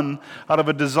not done out of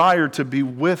a desire to be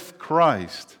with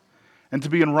Christ and to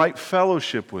be in right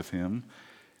fellowship with him,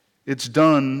 it's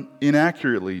done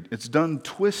inaccurately. It's done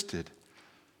twisted.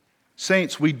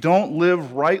 Saints, we don't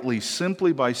live rightly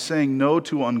simply by saying no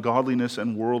to ungodliness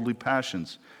and worldly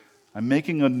passions. I'm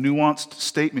making a nuanced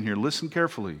statement here. Listen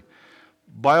carefully.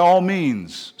 By all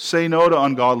means, say no to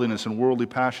ungodliness and worldly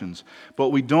passions, but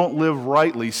we don't live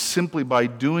rightly simply by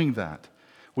doing that.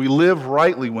 We live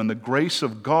rightly when the grace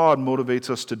of God motivates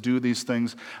us to do these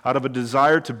things out of a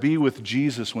desire to be with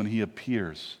Jesus when he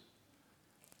appears.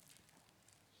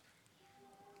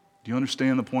 Do you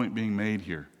understand the point being made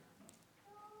here?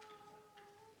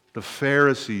 The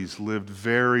Pharisees lived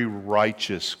very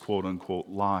righteous, quote-unquote,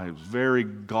 lives, very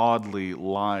godly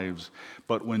lives.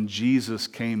 But when Jesus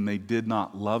came, they did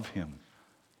not love him.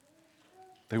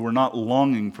 They were not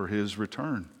longing for his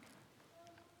return.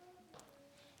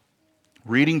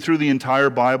 Reading through the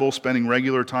entire Bible, spending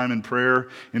regular time in prayer,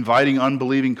 inviting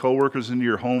unbelieving coworkers into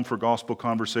your home for gospel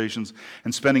conversations,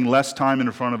 and spending less time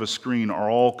in front of a screen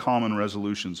are all common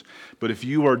resolutions. But if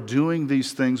you are doing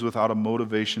these things without a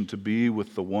motivation to be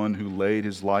with the one who laid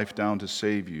his life down to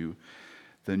save you,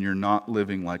 then you're not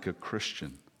living like a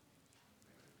Christian.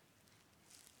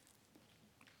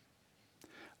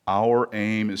 Our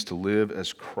aim is to live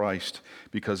as Christ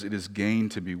because it is gain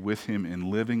to be with him in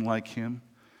living like him.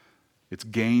 It's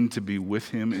gain to be with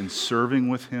him in serving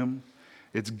with him.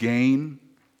 It's gain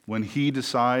when he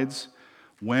decides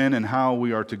when and how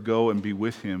we are to go and be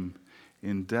with him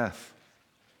in death.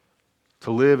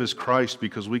 To live as Christ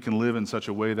because we can live in such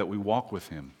a way that we walk with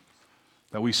him,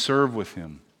 that we serve with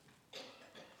him,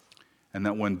 and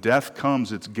that when death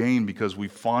comes, it's gain because we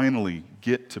finally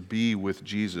get to be with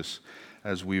Jesus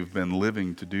as we've been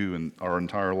living to do in our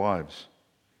entire lives.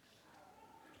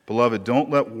 Beloved, don't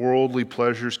let worldly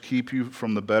pleasures keep you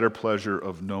from the better pleasure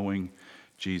of knowing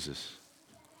Jesus.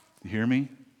 You hear me?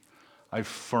 I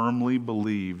firmly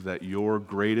believe that your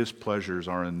greatest pleasures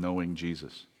are in knowing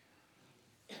Jesus.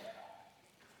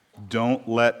 Don't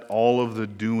let all of the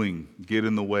doing get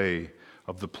in the way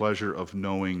of the pleasure of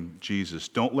knowing Jesus.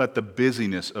 Don't let the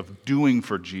busyness of doing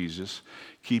for Jesus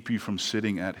keep you from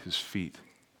sitting at his feet.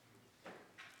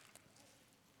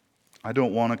 I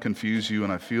don't want to confuse you,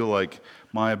 and I feel like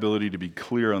my ability to be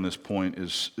clear on this point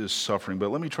is suffering. But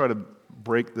let me try to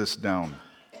break this down.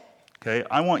 Okay?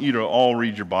 I want you to all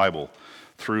read your Bible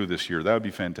through this year. That would be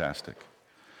fantastic.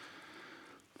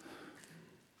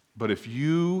 But if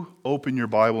you open your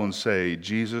Bible and say,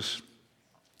 Jesus,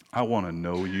 I want to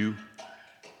know you,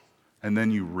 and then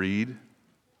you read,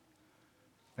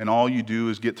 and all you do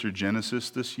is get through Genesis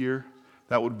this year,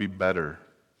 that would be better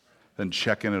than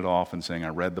checking it off and saying, I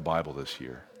read the Bible this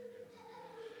year.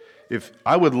 If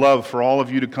I would love for all of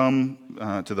you to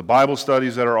come to the Bible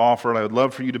studies that are offered. I would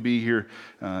love for you to be here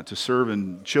to serve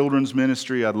in children's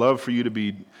ministry. I'd love for you to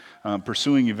be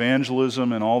pursuing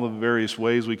evangelism and all the various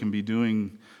ways we can be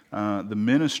doing the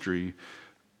ministry.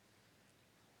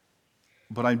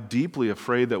 But I'm deeply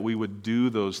afraid that we would do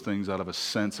those things out of a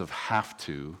sense of have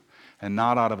to and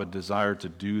not out of a desire to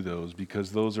do those,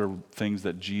 because those are things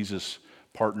that Jesus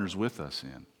partners with us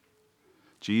in.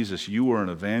 Jesus, you were an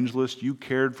evangelist. You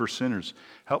cared for sinners.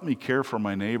 Help me care for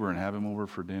my neighbor and have him over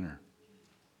for dinner.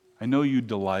 I know you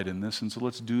delight in this, and so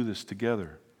let's do this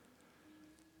together.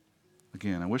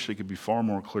 Again, I wish I could be far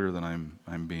more clear than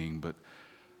I'm being, but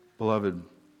beloved,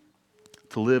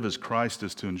 to live as Christ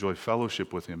is to enjoy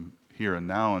fellowship with him here and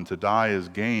now, and to die as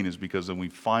gain is because then we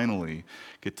finally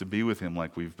get to be with him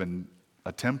like we've been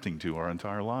attempting to our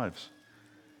entire lives.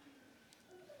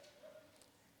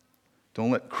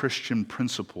 Don't let Christian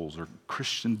principles or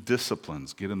Christian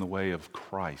disciplines get in the way of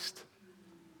Christ.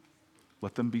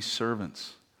 Let them be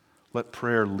servants. Let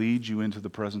prayer lead you into the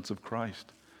presence of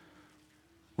Christ.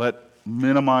 Let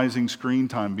minimizing screen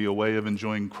time be a way of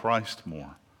enjoying Christ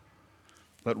more.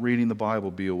 Let reading the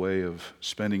Bible be a way of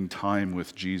spending time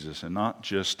with Jesus and not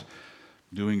just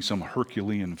doing some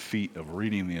Herculean feat of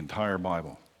reading the entire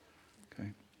Bible. Okay?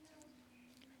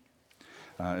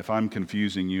 If I'm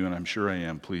confusing you, and I'm sure I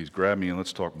am, please grab me and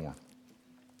let's talk more.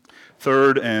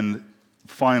 Third and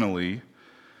finally,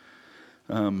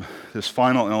 this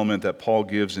final element that Paul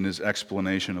gives in his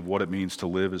explanation of what it means to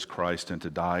live as Christ and to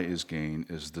die as gain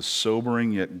is the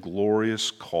sobering yet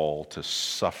glorious call to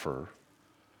suffer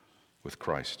with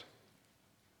Christ.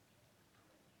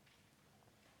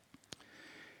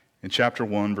 In chapter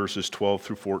 1, verses 12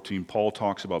 through 14, Paul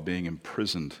talks about being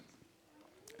imprisoned.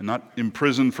 And not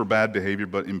imprisoned for bad behavior,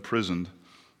 but imprisoned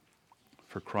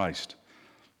for Christ.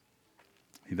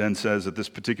 He then says that this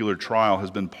particular trial has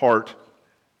been part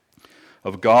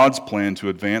of God's plan to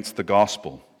advance the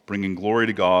gospel, bringing glory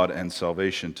to God and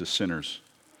salvation to sinners.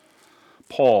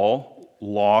 Paul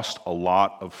lost a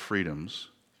lot of freedoms,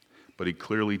 but he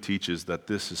clearly teaches that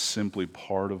this is simply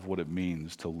part of what it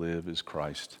means to live as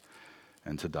Christ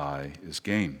and to die is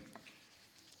gain.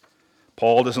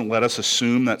 Paul doesn't let us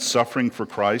assume that suffering for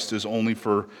Christ is only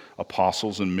for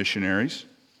apostles and missionaries.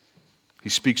 He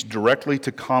speaks directly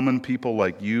to common people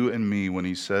like you and me when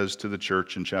he says to the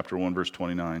church in chapter 1, verse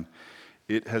 29,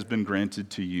 "It has been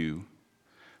granted to you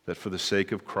that for the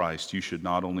sake of Christ you should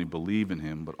not only believe in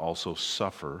him, but also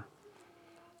suffer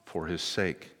for his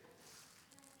sake."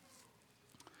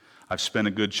 I've spent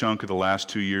a good chunk of the last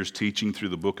 2 years teaching through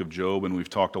the book of Job, and we've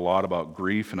talked a lot about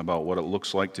grief and about what it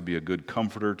looks like to be a good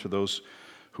comforter to those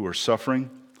who are suffering.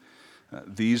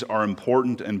 These are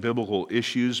important and biblical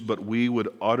issues, but we would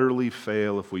utterly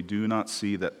fail if we do not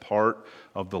see that part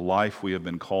of the life we have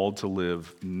been called to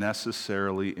live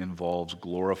necessarily involves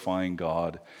glorifying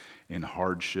God in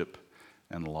hardship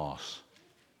and loss.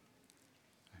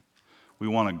 We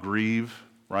want to grieve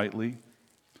rightly.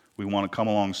 We want to come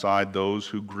alongside those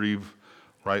who grieve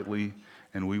rightly,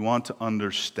 and we want to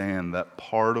understand that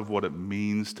part of what it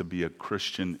means to be a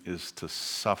Christian is to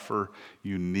suffer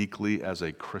uniquely as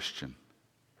a Christian.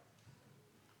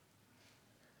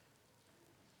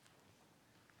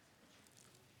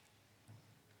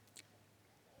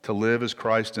 To live as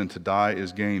Christ and to die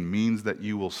as gain means that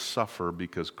you will suffer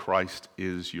because Christ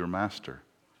is your master.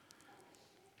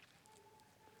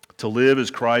 To live as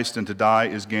Christ and to die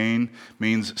as gain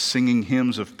means singing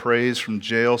hymns of praise from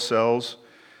jail cells,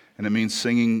 and it means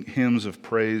singing hymns of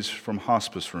praise from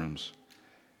hospice rooms.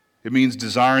 It means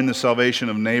desiring the salvation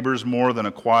of neighbors more than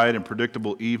a quiet and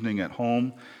predictable evening at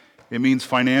home. It means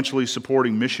financially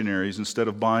supporting missionaries instead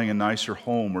of buying a nicer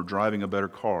home or driving a better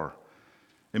car.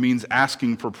 It means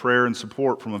asking for prayer and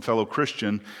support from a fellow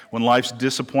Christian when life's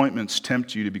disappointments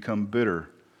tempt you to become bitter.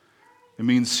 It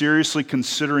means seriously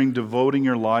considering devoting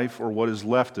your life or what is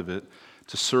left of it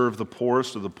to serve the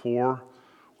poorest of the poor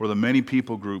or the many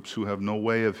people groups who have no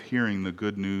way of hearing the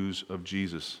good news of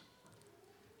Jesus.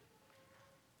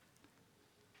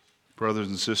 Brothers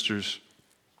and sisters,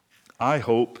 I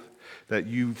hope that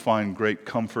you find great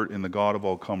comfort in the God of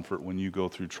all comfort when you go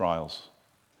through trials.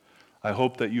 I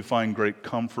hope that you find great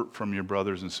comfort from your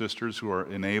brothers and sisters who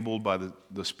are enabled by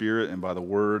the Spirit and by the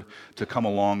Word to come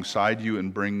alongside you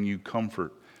and bring you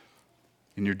comfort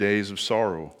in your days of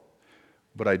sorrow.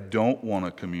 But I don't want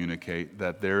to communicate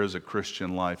that there is a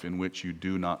Christian life in which you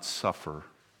do not suffer.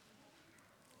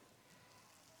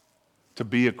 To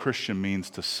be a Christian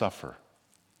means to suffer.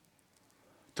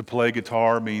 To play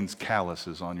guitar means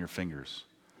calluses on your fingers.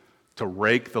 To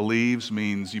rake the leaves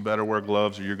means you better wear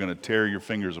gloves or you're going to tear your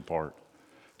fingers apart.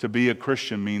 To be a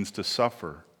Christian means to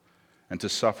suffer, and to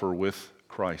suffer with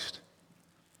Christ.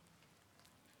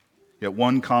 Yet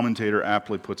one commentator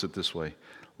aptly puts it this way: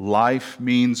 life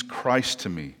means Christ to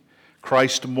me.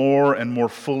 Christ more and more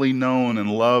fully known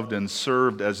and loved and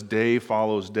served as day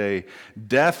follows day.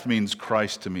 Death means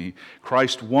Christ to me.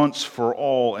 Christ once for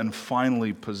all and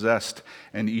finally possessed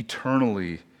and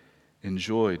eternally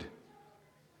enjoyed.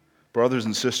 Brothers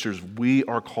and sisters, we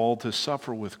are called to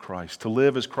suffer with Christ. To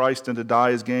live as Christ and to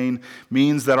die as gain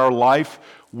means that our life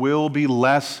will be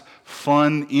less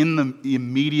fun in the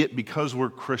immediate because we're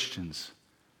Christians.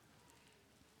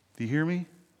 Do you hear me?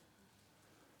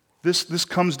 This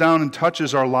comes down and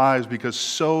touches our lives because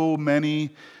so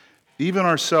many, even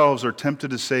ourselves, are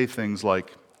tempted to say things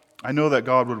like, I know that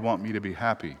God would want me to be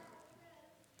happy.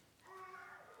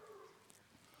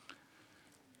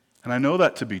 And I know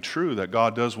that to be true, that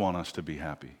God does want us to be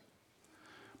happy.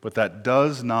 But that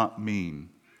does not mean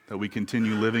that we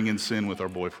continue living in sin with our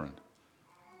boyfriend.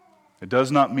 It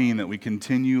does not mean that we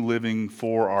continue living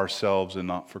for ourselves and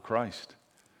not for Christ.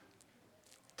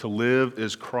 To live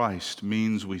as Christ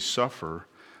means we suffer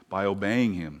by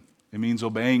obeying Him. It means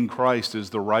obeying Christ is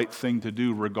the right thing to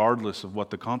do regardless of what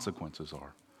the consequences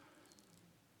are.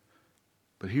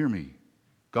 But hear me.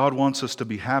 God wants us to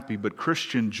be happy, but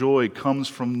Christian joy comes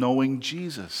from knowing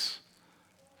Jesus.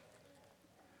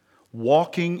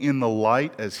 Walking in the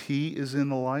light as He is in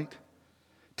the light,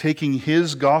 taking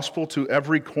His gospel to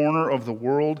every corner of the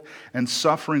world, and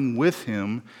suffering with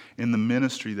Him in the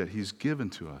ministry that He's given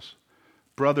to us.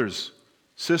 Brothers,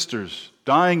 sisters,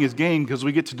 dying is gain because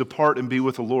we get to depart and be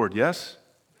with the Lord, yes?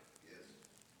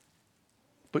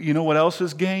 But you know what else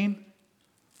is gain?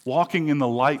 Walking in the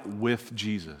light with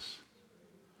Jesus.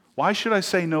 Why should I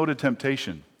say no to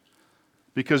temptation?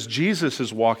 Because Jesus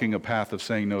is walking a path of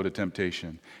saying no to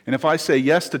temptation. And if I say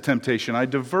yes to temptation, I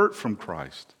divert from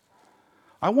Christ.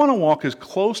 I want to walk as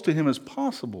close to Him as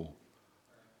possible.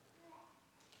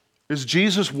 Is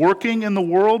Jesus working in the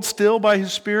world still by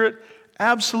His Spirit?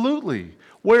 Absolutely.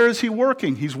 Where is He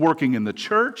working? He's working in the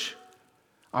church.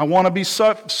 I want to be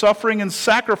suffering and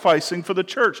sacrificing for the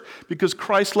church because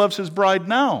Christ loves His bride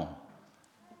now.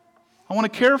 I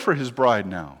want to care for His bride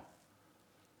now.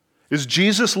 Is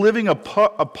Jesus living a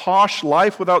posh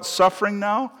life without suffering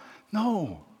now?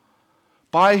 No.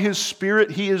 By His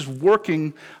Spirit, He is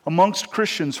working amongst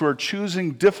Christians who are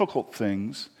choosing difficult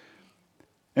things.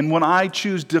 And when I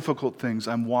choose difficult things,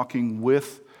 I'm walking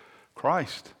with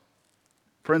Christ.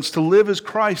 Friends, to live as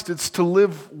Christ, it's to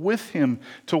live with Him,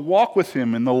 to walk with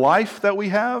Him in the life that we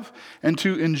have, and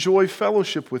to enjoy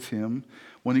fellowship with Him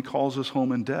when He calls us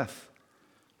home in death.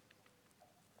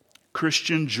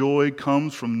 Christian joy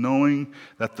comes from knowing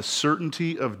that the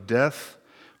certainty of death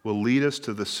will lead us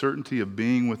to the certainty of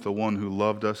being with the one who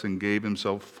loved us and gave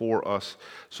Himself for us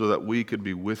so that we could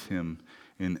be with Him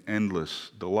in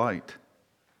endless delight.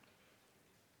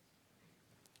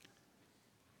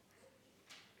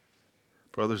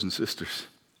 Brothers and sisters,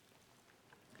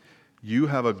 you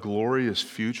have a glorious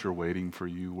future waiting for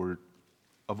you where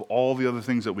of all the other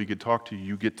things that we could talk to,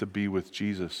 you get to be with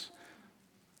Jesus.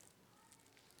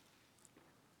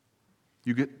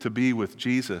 You get to be with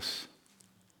Jesus.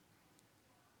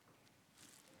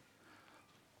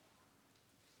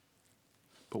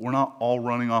 But we're not all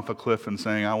running off a cliff and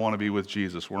saying, I want to be with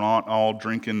Jesus. We're not all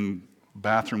drinking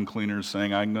bathroom cleaners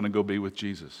saying, I'm going to go be with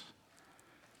Jesus.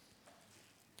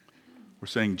 We're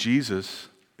saying Jesus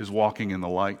is walking in the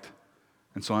light,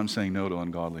 and so I'm saying no to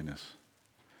ungodliness.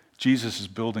 Jesus is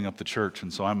building up the church,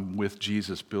 and so I'm with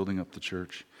Jesus building up the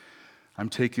church. I'm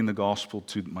taking the gospel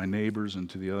to my neighbors and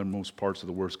to the othermost parts of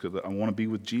the world because I want to be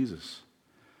with Jesus.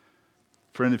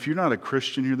 Friend, if you're not a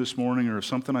Christian here this morning, or if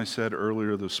something I said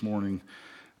earlier this morning,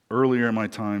 earlier in my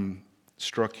time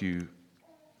struck you,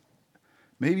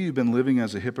 Maybe you've been living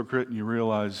as a hypocrite and you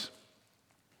realize,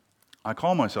 I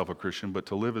call myself a Christian, but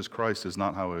to live as Christ is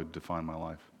not how I would define my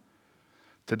life.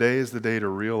 Today is the day to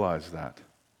realize that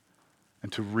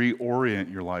and to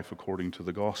reorient your life according to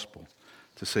the gospel.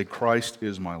 To say, Christ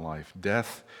is my life.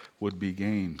 Death would be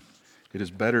gain. It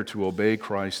is better to obey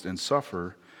Christ and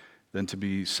suffer than to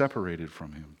be separated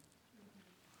from him.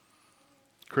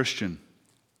 Christian,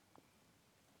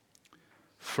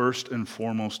 first and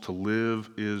foremost, to live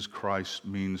is Christ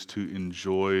means to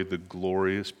enjoy the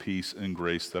glorious peace and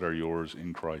grace that are yours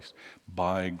in Christ,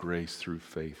 by grace through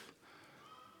faith.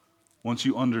 Once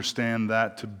you understand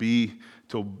that,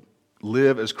 to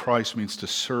live as Christ means to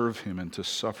serve him and to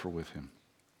suffer with him.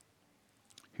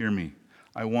 Hear me.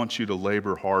 I want you to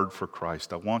labor hard for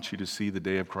Christ. I want you to see the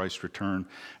day of Christ's return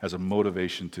as a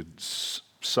motivation to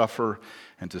suffer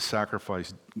and to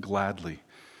sacrifice gladly.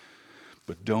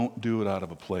 But don't do it out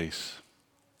of a place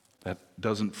that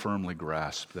doesn't firmly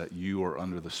grasp that you are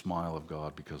under the smile of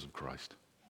God because of Christ.